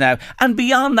Masters now. And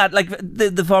beyond that, like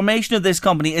the formation of this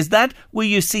company, is that where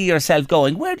you see yourself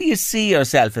going? Where do you see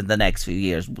yourself in the next few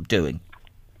years doing?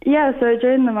 Yeah, so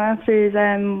during the Masters,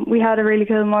 we had a really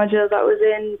cool module that was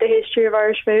in the history of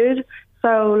Irish food.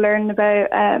 So learning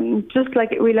about, just like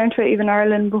we learned about even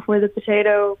Ireland before the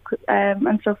potato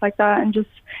and stuff like that, and just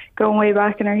going way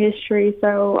back in our history.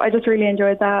 So I just really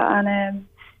enjoyed that, and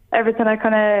everything I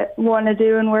kind of want to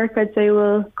do and work, I'd say,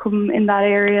 will come in that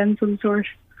area in some sort.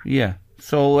 Yeah.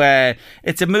 So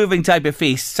it's a moving type of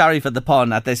feast. Sorry for the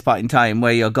pun at this point in time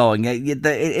where you're going.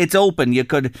 It's open. You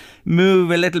could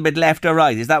move a little bit left or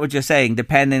right. Is that what you're saying,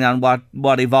 depending on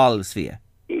what evolves for you?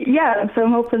 Yeah, so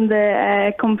I'm hoping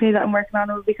the company that I'm working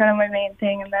on will be kind of my main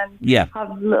thing, and then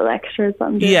have little extras that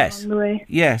I'm doing on the way.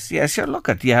 Yes. Sure. Look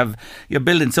at you're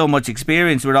building so much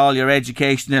experience with all your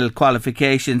educational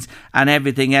qualifications and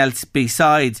everything else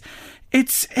besides.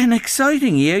 It's an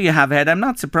exciting year you have ahead. I'm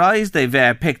not surprised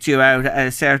they've picked you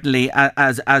out certainly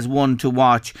as one to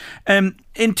watch.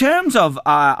 In terms of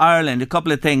Ireland, a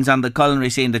couple of things on the culinary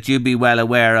scene that you'd be well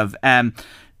aware of.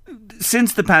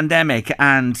 Since the pandemic,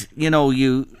 and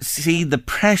you see the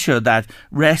pressure that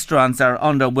restaurants are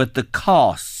under with the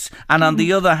costs, and on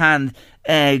the other hand,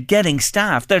 getting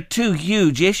staff. They're 2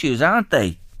 huge issues, aren't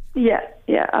they? Yeah,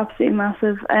 absolutely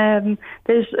massive.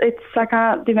 It's like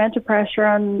the amount of pressure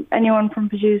on anyone from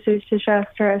producers to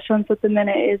chefs to restaurants at the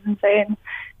minute is insane.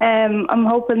 I'm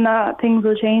hoping that things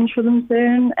will change for them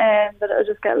soon, and that it'll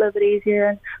just get a little bit easier,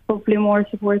 and hopefully more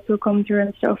supports will come through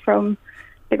and stuff from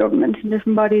the government and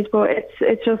different bodies. But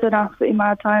it's just an absolutely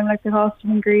mad time, like the cost of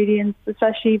ingredients,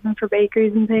 especially even for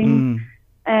bakeries and things.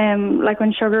 Like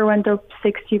when sugar went up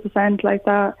 60% like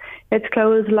that, it's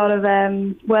closed a lot of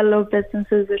well-loved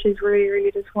businesses, which is really,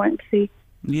 really disappointing to see.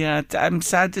 Yeah, I'm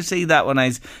sad to see that when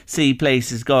I see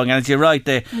places going. And as you're right,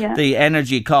 the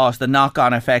energy cost, the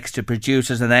knock-on effects to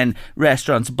producers, and then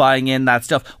restaurants buying in that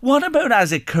stuff. What about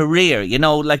as a career?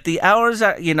 Like the hours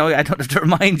are, I don't have to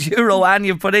remind you, Roanne,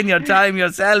 you've put in your time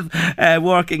yourself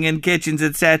working in kitchens,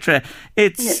 etc.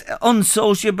 It's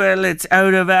unsociable, it's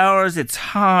out of hours, it's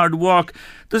hard work.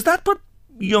 Does that put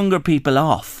younger people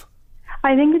off?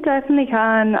 I think it definitely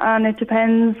can, and it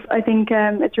depends. I think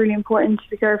it's really important to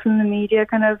be careful in the media,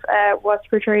 kind of what's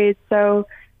portrayed. So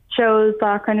shows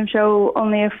that kind of show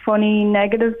only a funny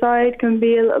negative side can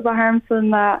be a little bit harmful, in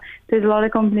that there's a lot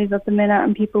of companies at the minute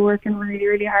and people working really,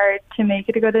 really hard to make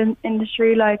it a good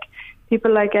industry, like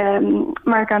people like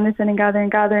Mark Anderson and Gather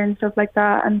and stuff like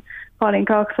that, and Pauline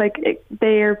Cox,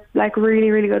 they're like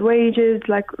really, really good wages,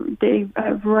 like they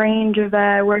have a range of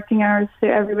working hours to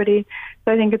everybody.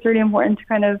 So I think it's really important to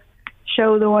kind of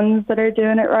show the ones that are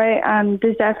doing it right. And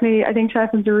there's definitely, I think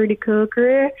chefing's a really cool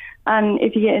career. And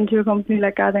if you get into a company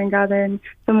like Gather and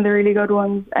some of the really good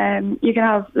ones, you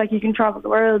can travel the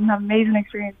world and have amazing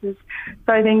experiences.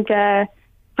 So I think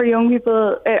for young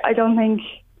people, I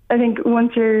think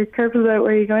once you're careful about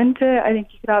where you go into, I think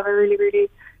you could have a really,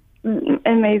 really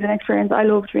amazing experience. I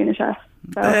love being a chef.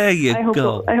 So there you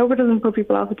go. I hope it doesn't put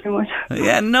people off it too much.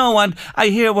 Yeah, no, and I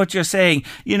hear what you're saying.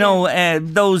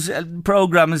 Those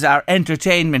programs are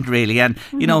entertainment, really, and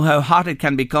you know how hot it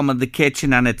can become in the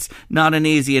kitchen, and it's not an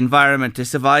easy environment to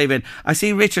survive in. I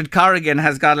see Richard Corrigan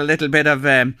has got a little bit of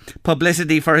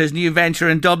publicity for his new venture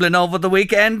in Dublin over the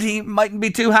weekend. He mightn't be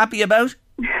too happy about.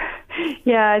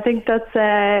 Yeah, I think that's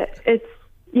it's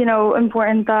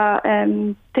important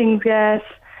that things get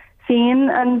seen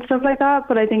and stuff like that,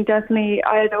 but I think definitely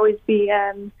I'd always be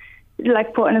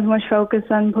putting as much focus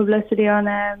and publicity on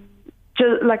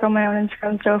just like on my own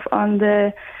Instagram stuff on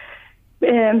the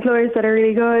employers that are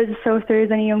really good. So if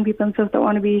there's any young people and stuff that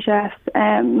want to be chefs,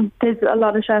 there's a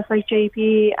lot of chefs like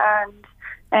JP and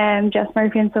Jess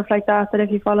Murphy and stuff like that, that if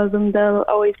you follow them, they'll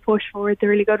always push forward the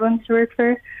really good ones to work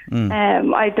for.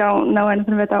 I don't know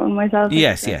anything about that one myself.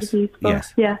 Yes.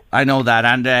 Yeah. I know that,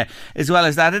 and as well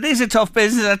as that, it is a tough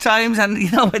business at times, and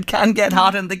it can get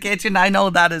hot in the kitchen. I know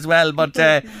that as well, but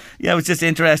it was just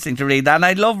interesting to read that. And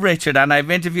I love Richard, and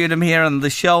I've interviewed him here on the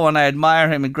show, and I admire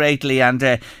him greatly.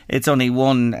 And it's only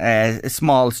one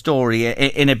small story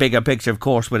in a bigger picture, of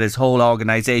course, with his whole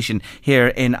organisation here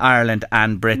in Ireland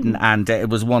and Britain, and it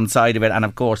was one side of it, and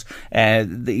of course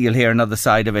you'll hear another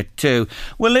side of it too.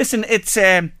 Well, listen, it's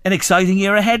an exciting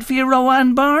year ahead for you,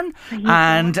 Rowan Byrne,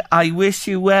 and I wish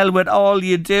you well with all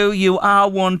you do. You are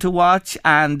one to watch,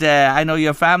 and I know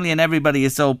your family and everybody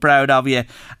is so proud of you,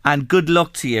 and good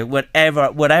luck to you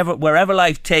wherever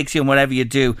life takes you and whatever you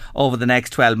do over the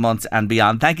next 12 months and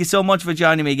beyond. Thank you so much for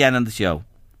joining me again on the show.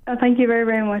 Thank you very,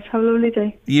 very much. Have a lovely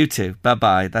day. You too.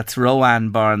 Bye-bye. That's Rowan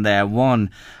Byrne there, one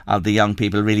of the young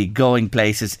people really going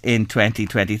places in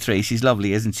 2023. She's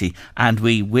lovely, isn't she? And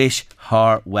we wish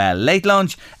her well. Late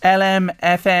Lunch,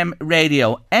 LMFM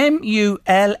Radio,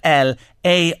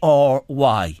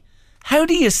 Mullary. How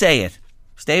do you say it?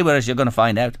 Stay with us, you're going to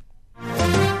find out.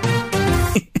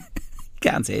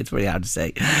 Can't say, it's very hard to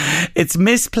say. It's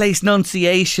Misplaced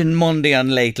Nunciation Monday on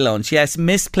Late Lunch. Yes,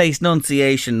 Misplaced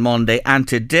Nunciation Monday. And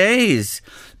today's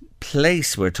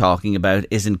place we're talking about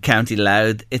is in County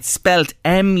Louth. It's spelt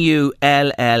Mullary.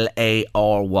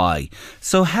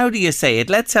 So how do you say it?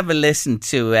 Let's have a listen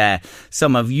to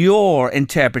some of your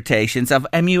interpretations of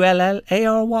Mullary.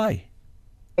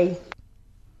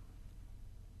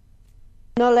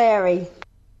 Mullary.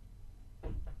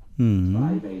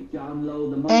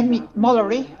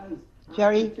 Mullary,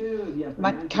 Jerry,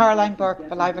 Caroline Burke,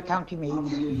 Ballivor County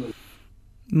Meath.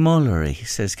 Mullary,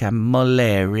 says Cam.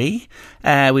 Mullary.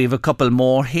 We have a couple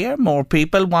more here. More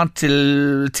people want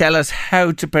to tell us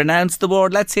how to pronounce the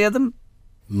word. Let's hear them.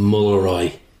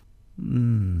 Mullary.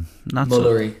 Not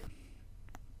Mullary. So.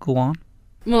 Go on.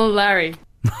 Mullary.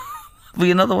 Have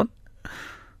we another one?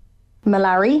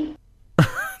 Mullary.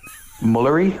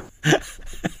 Mullary.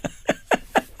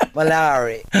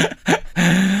 Mullary.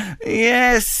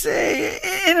 Yes,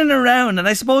 in and around. And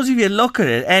I suppose if you look at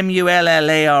it,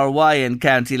 Mullary in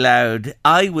County Louth,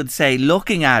 I would say,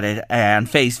 looking at it on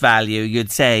face value,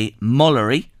 you'd say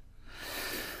Mullary.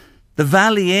 The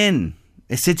Valley Inn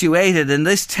is situated in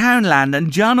this townland,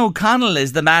 and John O'Connell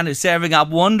is the man who's serving up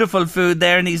wonderful food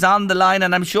there, and he's on the line,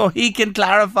 and I'm sure he can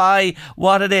clarify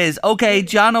what it is. OK,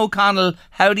 John O'Connell,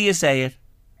 how do you say it?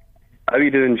 How are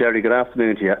you doing, Jerry? Good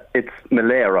afternoon to you. It's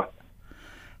Malera.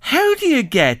 How do you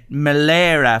get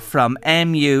Malera from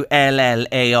Mullary,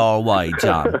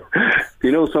 John?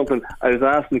 You know something? I was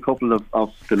asking a couple of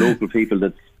the local people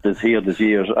that's here this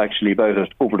year actually about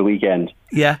it over the weekend.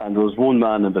 Yeah. And there was one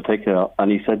man in particular,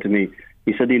 and he said to me,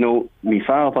 my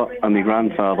father and my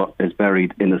grandfather is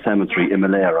buried in the cemetery in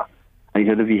Malera. And he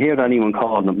said, if you heard anyone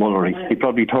calling it Mullary, he'd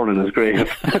probably turn in his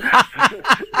grave.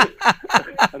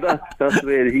 And that's the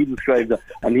way he described it.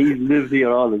 And he's lived here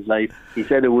all his life. He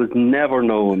said it was never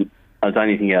known as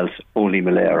anything else, only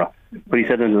Malera. But he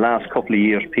said in the last couple of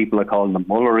years, people are calling them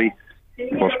Mullary.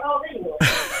 But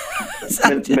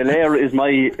Malera is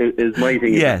my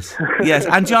thing. Yes.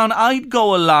 And John, I'd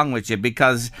go along with you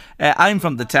because I'm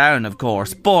from the town, of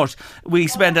course, but we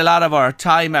spent a lot of our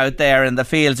time out there in the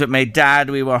fields with my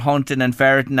dad. We were hunting and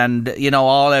ferreting and,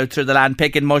 all out through the land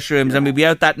picking mushrooms, and we'd be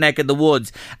out that neck of the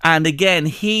woods. And again,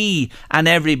 he and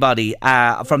everybody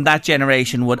from that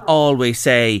generation would always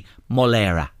say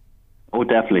Mullary. Oh,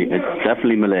 definitely. It's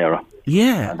definitely Malera.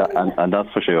 Yeah. And that's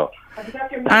for sure.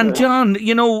 And John,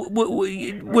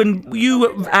 when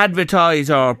you advertise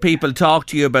or people talk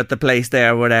to you about the place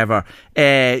there or whatever,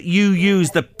 you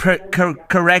use the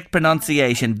correct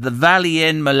pronunciation, the Valley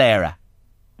Inn Malera.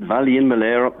 Valley Inn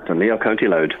Malera, to Leo County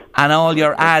Louth. And all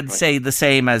your ads say the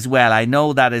same as well. I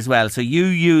know that as well. So you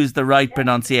use the right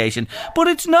pronunciation. But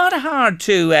it's not hard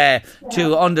to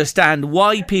understand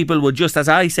why people would just, as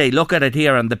I say, look at it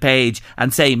here on the page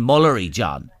and say Mullary,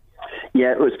 John.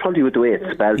 Yeah, it's probably with the way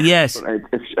it's spelled. Yes.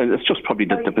 It's just probably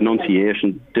the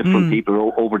pronunciation. Different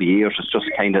people over the years, it's just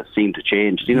kind of seemed to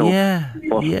change, Yeah,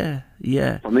 but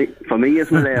yeah. For me, it's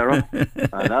Malera, and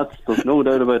there's no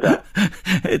doubt about that.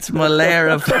 It's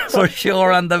Malera for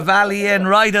sure, on the Valley Inn,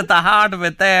 right at the heart of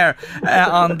it there,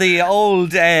 on the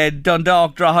old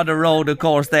Dundalk Drogheda Road, of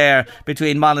course, there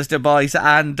between Monaster Boyce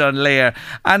and Dunleer.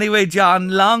 Anyway, John,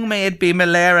 long may it be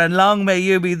Malera, and long may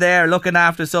you be there looking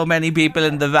after so many people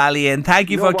in the Valley Inn. Thank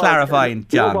you for clarifying,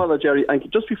 John. No bother, Jerry. And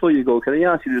just before you go, can I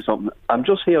ask you something? I'm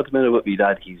just here at the minute with my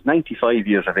dad. He's 95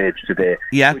 years of age today.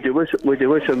 Yeah. Would you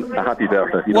wish him a happy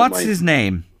birthday? What's his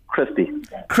name? Christy.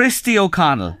 Christy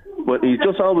O'Connell. But he's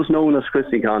just always known as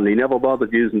Christy Connolly. He never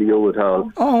bothered using the O at all.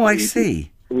 Oh, I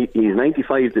see. He's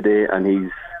 95 today, and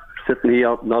he's sitting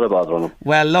here, not a bother on him.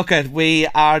 Well, look we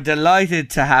are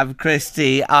delighted to have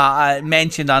Christy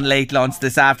mentioned on Late Lunch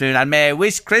this afternoon, and may I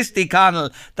wish Christy Connell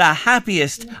the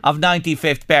happiest of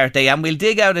 95th birthday, and we'll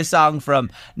dig out a song from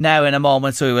now in a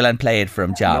moment, so we will play it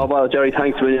from John. No bother, Jerry,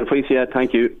 thanks a million, appreciate it,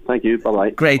 thank you,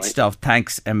 bye-bye. Great Bye. stuff,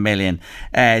 thanks a million.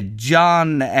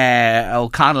 John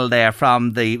O'Connell there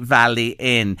from the Valley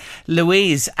Inn.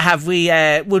 Louise,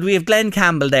 would we have Glenn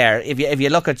Campbell there, if you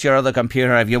look at your other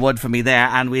computer, if you would, for me there,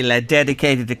 and we'll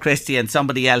dedicated to Christy and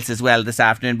somebody else as well this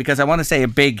afternoon, because I want to say a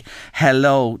big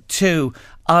hello to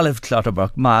Olive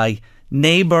Clutterbuck, my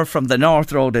neighbour from the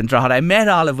North Road in Drogheda. I met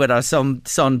Olive with her son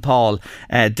Paul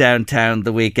downtown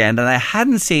the weekend, and I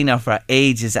hadn't seen her for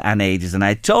ages and ages, and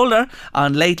I told her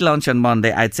on Late Lunch on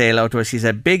Monday I'd say hello to her. She's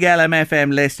a big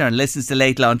LMFM listener and listens to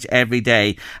Late Lunch every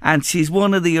day, and she's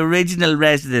one of the original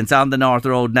residents on the North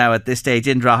Road now at this stage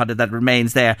in Drogheda that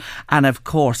remains there. And of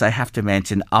course I have to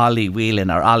mention Ollie Whelan,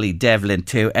 or Ollie Devlin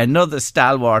too, another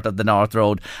stalwart of the North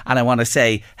Road, and I want to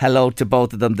say hello to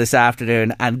both of them this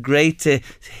afternoon, and great to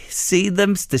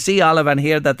see Olive and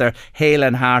hear that they're hale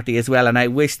and hearty as well, and I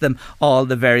wish them all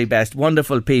the very best.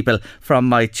 Wonderful people from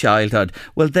my childhood.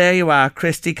 Well, there you are.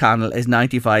 Christy Connell is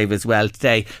 95 as well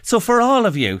today, so for all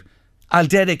of you I'll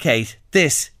dedicate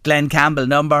this Glenn Campbell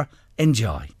number.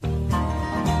 Enjoy.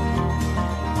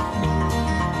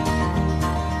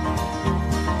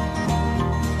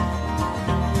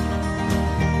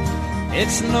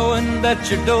 It's knowing that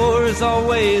your door is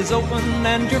always open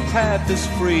and your path is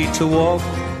free to walk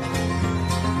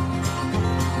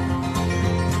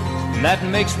that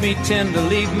makes me tend to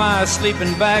leave my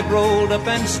sleeping bag rolled up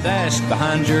and stashed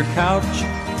behind your couch.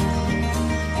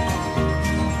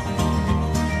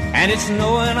 And it's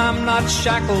knowing I'm not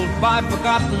shackled by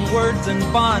forgotten words and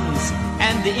bonds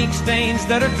and the ink stains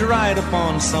that are dried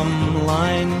upon some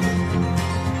line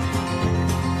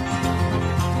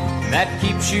that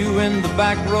keeps you in the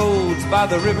back roads by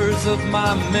the rivers of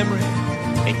my memory.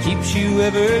 It keeps you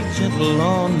ever gentle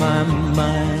on my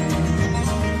mind.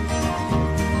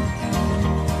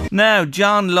 Now,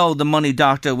 John Lowe, the money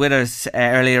doctor, with us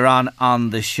earlier on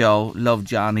the show. Love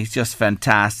John, he's just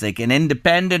fantastic. An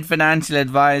independent financial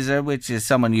advisor, which is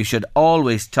someone you should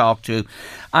always talk to.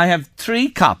 I have 3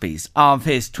 copies of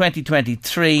his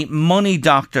 2023 Money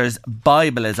Doctor's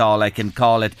Bible, is all I can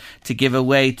call it, to give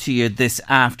away to you this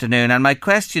afternoon. And my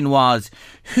question was,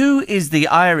 who is the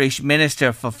Irish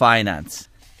Minister for Finance?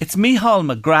 It's Micheál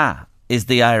McGrath is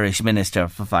the Irish Minister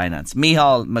for Finance,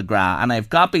 Micheál McGrath. And I have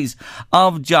copies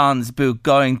of John's book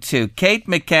going to Kate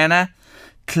McKenna,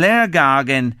 Claire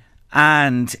Gargan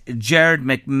and Gerard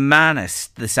McManus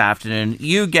this afternoon.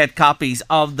 You get copies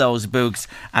of those books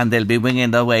and they'll be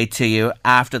winging their way to you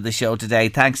after the show today.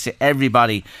 Thanks to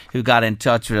everybody who got in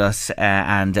touch with us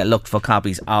and looked for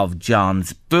copies of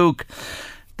John's book.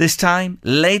 This time,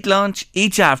 Late Lunch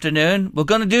each afternoon. We're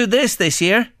going to do this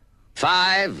year.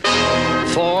 5,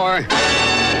 4,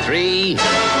 3,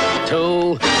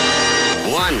 2, 1.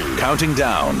 Counting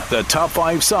down the top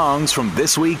 5 songs from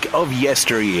this week of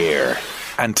yesteryear.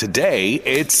 And today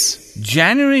it's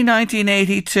January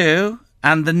 1982,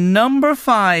 and the number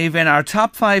 5 in our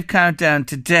top 5 countdown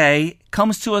today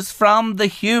comes to us from the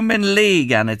Human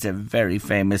League, and it's a very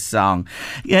famous song.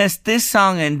 Yes, this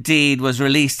song indeed was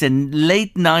released in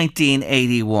late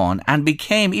 1981 and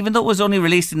became, even though it was only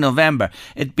released in November,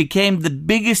 it became the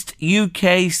biggest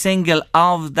UK single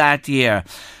of that year,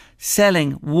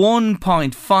 selling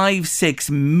 1.56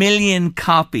 million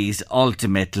copies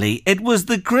ultimately. It was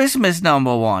the Christmas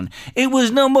number 1. It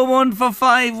was number 1 for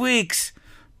 5 weeks.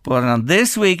 But on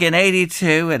this week in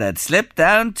 82, it had slipped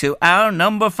down to our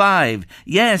number 5.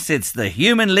 Yes, it's the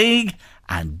Human League,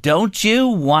 and Don't You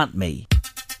Want Me?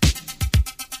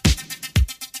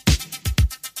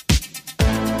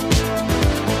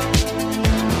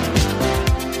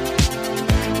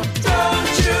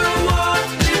 Don't you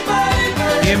want me,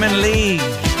 baby? Human League,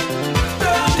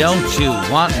 Don't You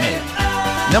Want Me?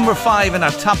 Number 5 in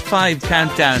our top 5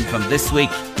 countdown from this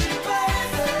week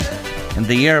in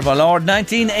the year of our Lord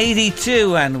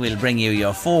 1982, and we'll bring you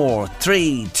your 4,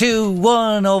 3, 2,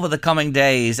 1 over the coming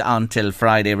days until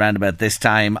Friday around about this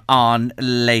time on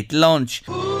Late Lunch.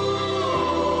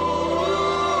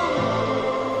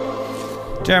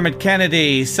 Dermot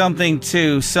Kennedy, Something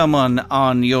to Someone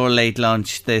on your Late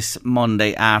Lunch this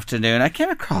Monday afternoon. I came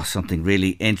across something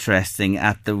really interesting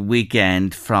at the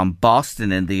weekend from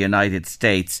Boston in the United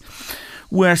States,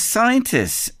 where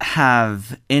scientists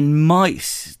have in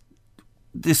mice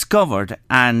discovered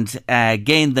and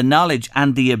gained the knowledge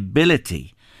and the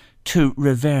ability to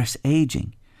reverse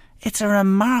aging. It's a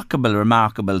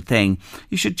remarkable thing.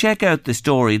 You should check out the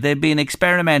story. They've been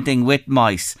experimenting with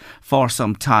mice for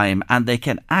some time, and they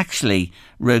can actually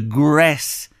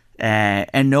regress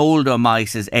an older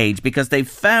mice's age, because they've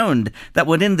found that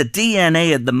within the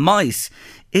DNA of the mice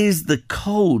is the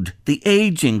code, the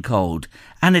aging code,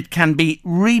 and it can be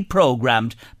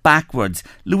reprogrammed backwards.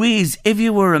 Louise, if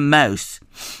you were a mouse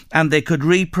and they could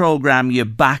reprogram you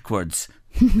backwards,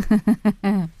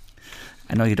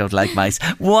 I know you don't like mice,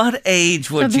 what age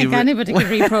would I don't think anybody could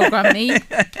reprogram me.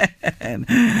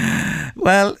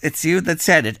 Well, it's you that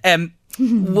said it.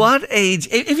 What age,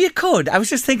 if you could, I was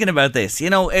just thinking about this,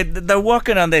 they're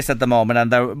working on this at the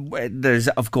moment, and there's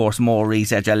of course more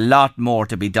research, a lot more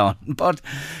to be done, but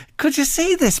could you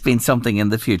see this being something in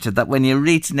the future, that when you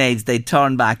reach an age they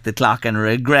turn back the clock and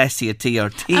regress you to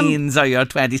your teens or your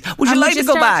 20s? Would you like to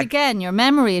go back again? Your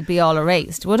memory would be all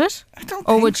erased, would it? I don't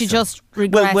or think would you so. just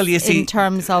regress well, you see, in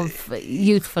terms of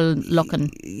youthful looking?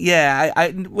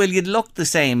 Yeah, well, you'd look the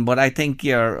same, but I think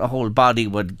your whole body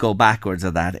would go backwards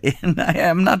of that. I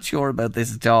am not sure about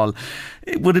this at all.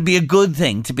 Would it be a good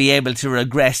thing to be able to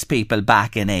regress people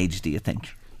back in age, do you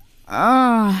think?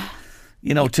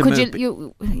 To could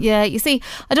move. You see,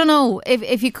 I don't know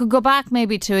if you could go back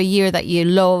maybe to a year that you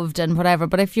loved and whatever,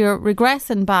 but if you're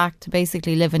regressing back to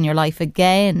basically living your life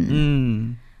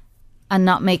again and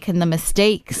not making the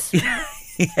mistakes,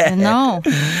 no.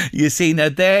 You see, now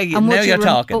you're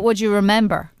talking. But would you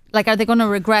remember? Like, are they going to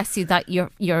regress you that you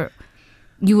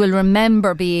will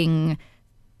remember being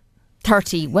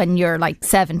 30 when you're like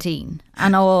 17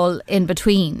 and all in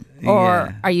between?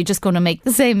 Or are you just going to make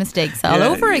the same mistakes all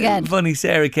over again? Funny,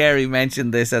 Sarah Carey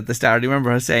mentioned this at the start. Do you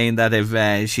remember her saying that if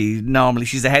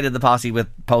she's ahead of the posse with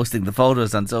posting the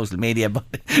photos on social media, but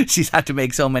she's had to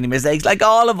make so many mistakes, like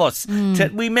all of us.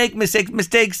 We make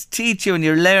mistakes teach you and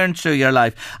you learn through your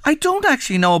life. I don't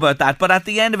actually know about that, but at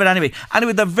the end of it anyway,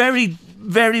 they're very,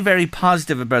 very, very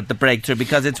positive about the breakthrough,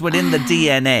 because it's within the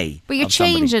DNA. But you're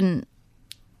changing,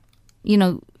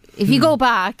 if you go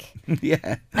back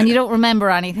and you don't remember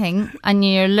anything and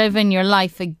you're living your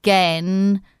life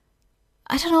again,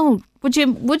 I don't know, would you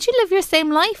live your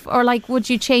same life, or like would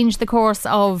you change the course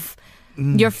of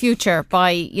your future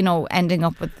by, ending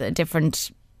up with a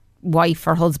different wife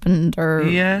or husband, or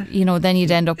then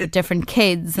you'd end up with different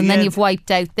kids, and then you've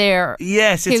wiped out their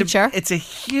future. It's a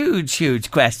huge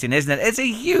question, isn't it? It's a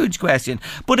huge question.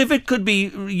 But if it could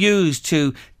be used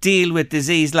to deal with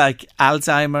disease like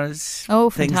Alzheimer's,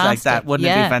 things like that, wouldn't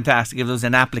it be fantastic if there was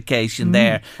an application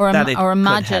there? Or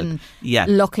imagine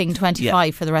looking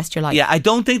 25 for the rest of your life. Yeah, I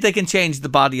don't think they can change the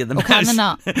body of the mouse. Can they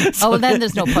not? Then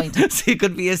there's no point. So you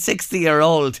could be a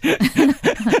 60-year-old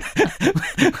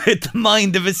with the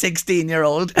mind of a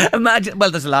 16-year-old. Imagine, well,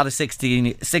 there's a lot of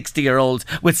 60-year-olds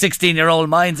with 16-year-old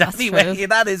minds. That's anyway. True.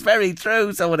 That is very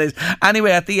true. So it is. Anyway,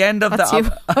 at the end of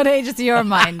what age is your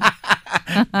mind?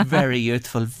 Very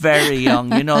youthful, very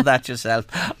young. You know that yourself.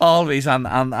 Always on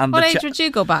what age would you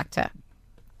go back to?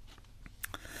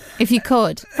 If you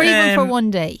could, even for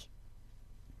one day.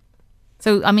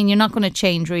 So, I mean, you're not going to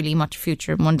change really much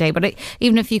future in one day, but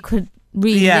even if you could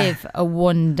relive a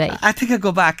one day. I think I'd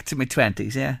go back to my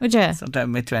 20s, yeah. Would you?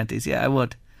 Sometime mid-20s, yeah, I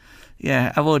would.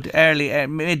 Yeah, I would. Early,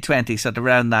 mid-20s, sort of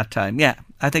around that time. Yeah,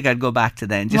 I think I'd go back to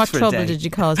then. Just what for trouble a day. did you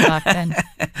cause back then?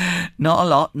 Not a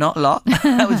lot.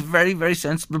 I was a very, very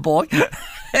sensible boy.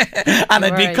 And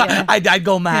I'd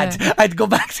go mad. Yeah. I'd go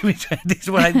back to my 20s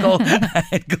where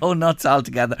I'd go nuts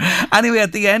altogether. Anyway,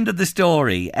 at the end of the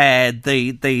story,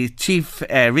 the chief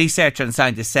researcher and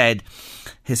scientist said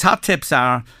his hot tips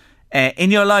are,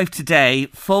 in your life today,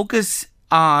 focus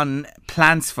on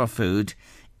plants for food,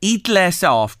 eat less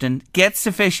often, get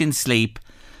sufficient sleep,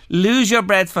 lose your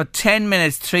breath for 10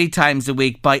 minutes 3 times a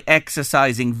week by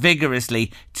exercising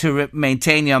vigorously to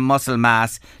maintain your muscle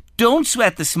mass. Don't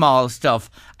sweat the small stuff,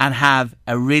 and have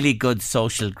a really good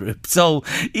social group. So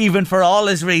even for all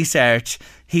his research,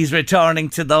 he's returning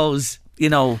to those,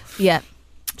 Yeah,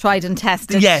 tried and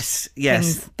tested. Yes,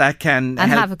 things. That can and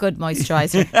help. Have a good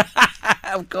moisturiser.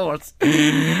 Of course.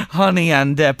 Honey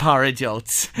and porridge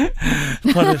oats.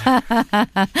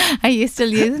 Are you still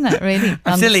using it, really?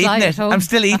 I'm still eating it. I'm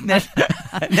still eating it.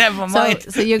 Never mind.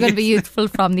 So you're going to be youthful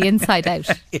from the inside out.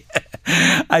 Yeah.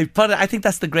 I think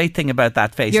that's the great thing about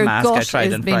that face Your mask I gut tried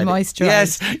is on being Friday. moisturised.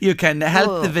 Yes, you can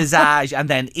help the visage and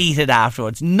then eat it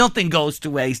afterwards. Nothing goes to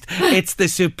waste. It's the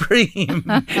supreme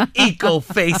eco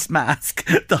face mask,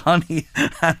 the honey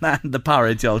and the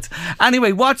porridge oats.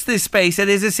 Anyway, watch this space. It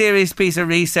is a serious piece of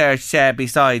research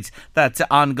besides that's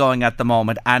ongoing at the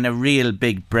moment, and a real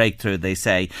big breakthrough, they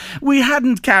say. We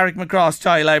hadn't Carrick McCross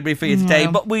Child Library for you today,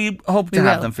 but we hope to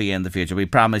have them for you in the future. We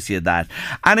promise you that.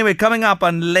 Anyway, coming up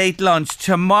on Late Lunch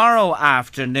tomorrow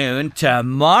afternoon.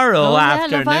 Love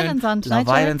Island's on tonight. Love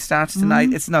Island starts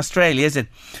tonight. It's in Australia, is it?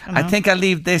 I think I'll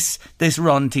leave this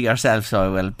run to yourself, so I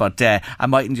will. But I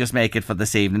mightn't just make it for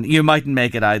this evening. You mightn't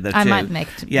make it either. I might make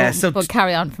it. Yeah, but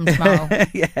carry on from tomorrow.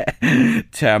 Yeah,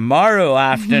 tomorrow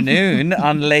afternoon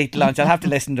on Late Lunch. I'll have to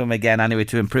listen to him again anyway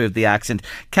to improve the accent.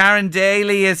 Karen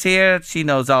Daly is here. She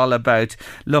knows all about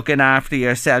looking after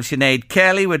yourself. Sinead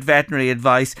Kelly with veterinary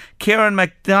advice. Kieran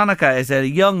McDonough is a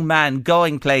young man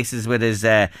going places with his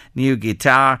new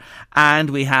guitar. And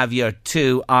we have your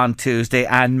 2 on Tuesday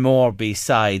and more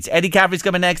besides. Eddie Caffrey's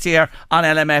coming next year on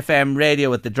LMFM Radio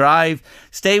with The Drive.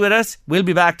 Stay with us. We'll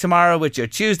be back tomorrow with your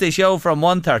Tuesday show from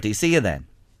 1:30. See you then.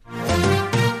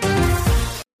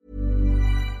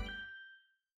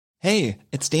 Hey,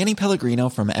 it's Danny Pellegrino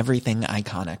from Everything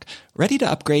Iconic. Ready to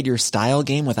upgrade your style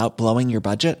game without blowing your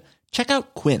budget? Check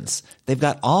out Quince. They've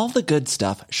got all the good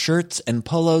stuff, shirts and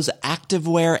polos,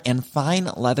 activewear, and fine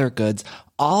leather goods,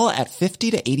 all at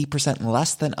 50 to 80%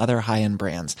 less than other high-end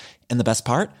brands. And the best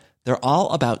part? They're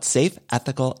all about safe,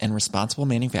 ethical, and responsible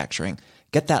manufacturing.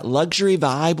 Get that luxury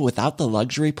vibe without the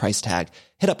luxury price tag.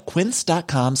 Hit up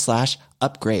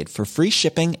quince.com/upgrade for free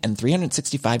shipping and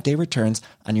 365-day returns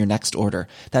on your next order.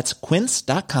 That's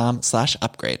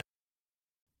quince.com/upgrade.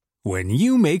 When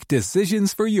you make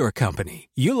decisions for your company,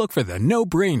 you look for the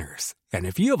no-brainers. And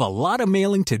if you have a lot of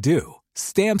mailing to do,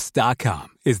 Stamps.com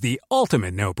is the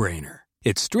ultimate no-brainer.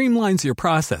 It streamlines your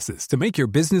processes to make your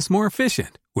business more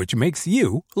efficient, which makes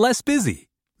you less busy.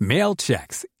 Mail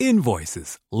checks,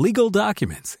 invoices, legal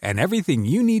documents, and everything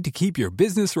you need to keep your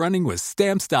business running with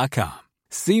Stamps.com.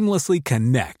 Seamlessly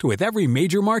connect with every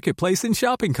major marketplace and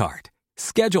shopping cart.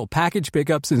 Schedule package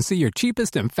pickups and see your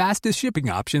cheapest and fastest shipping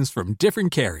options from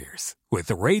different carriers. With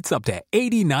rates up to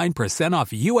 89% off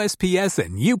USPS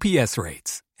and UPS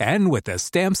rates. And with the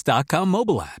Stamps.com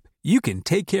mobile app, you can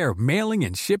take care of mailing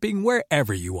and shipping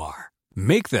wherever you are.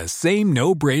 Make the same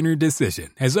no-brainer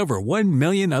decision as over 1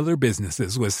 million other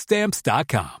businesses with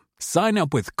Stamps.com. Sign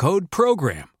up with code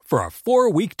PROGRAM for a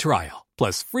 4-week trial,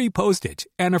 plus free postage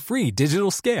and a free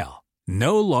digital scale.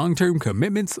 No long-term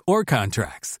commitments or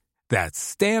contracts. That's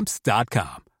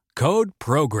Stamps.com. Code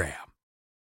PROGRAM.